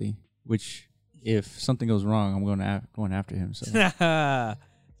completely, which if something goes wrong, I'm going after him. So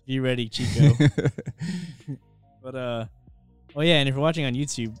be ready, Chico. But oh yeah, and if you're watching on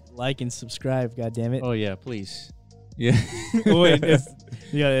YouTube, like and subscribe, goddammit. Oh yeah, please. Yeah. Oh wait,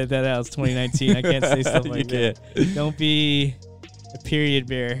 you gotta edit that out. It's 2019. I can't say stuff like that. Don't be a period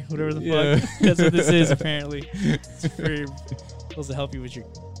bear, whatever the fuck. That's what this is, apparently. It's supposed to help you with your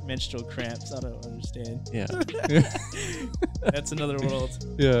menstrual cramps. I don't understand. Yeah. That's another world.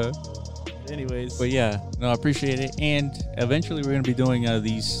 Yeah. Anyways. But yeah, no, I appreciate it. And eventually we're going to be doing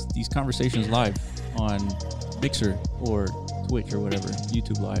these conversations live on Mixer or Twitch or whatever,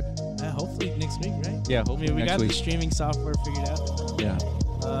 YouTube Live. Hopefully next week, right? Yeah, hopefully we next got week. The streaming software figured out. Yeah.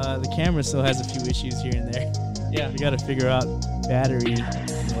 The camera still has a few issues here and there. Yeah. We got to figure out battery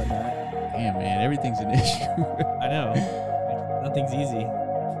and whatnot. Damn, man, everything's an issue. I know. Nothing's easy.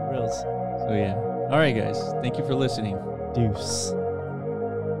 For reals. So yeah. All right, guys. Thank you for listening. Deuce.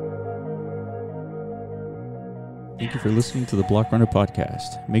 Thank you for listening to the Block Runner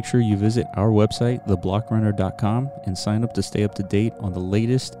podcast. Make sure you visit our website, theblockrunner.com, and sign up to stay up to date on the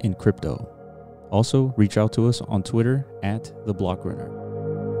latest in crypto. Also, reach out to us on Twitter @theblockrunner.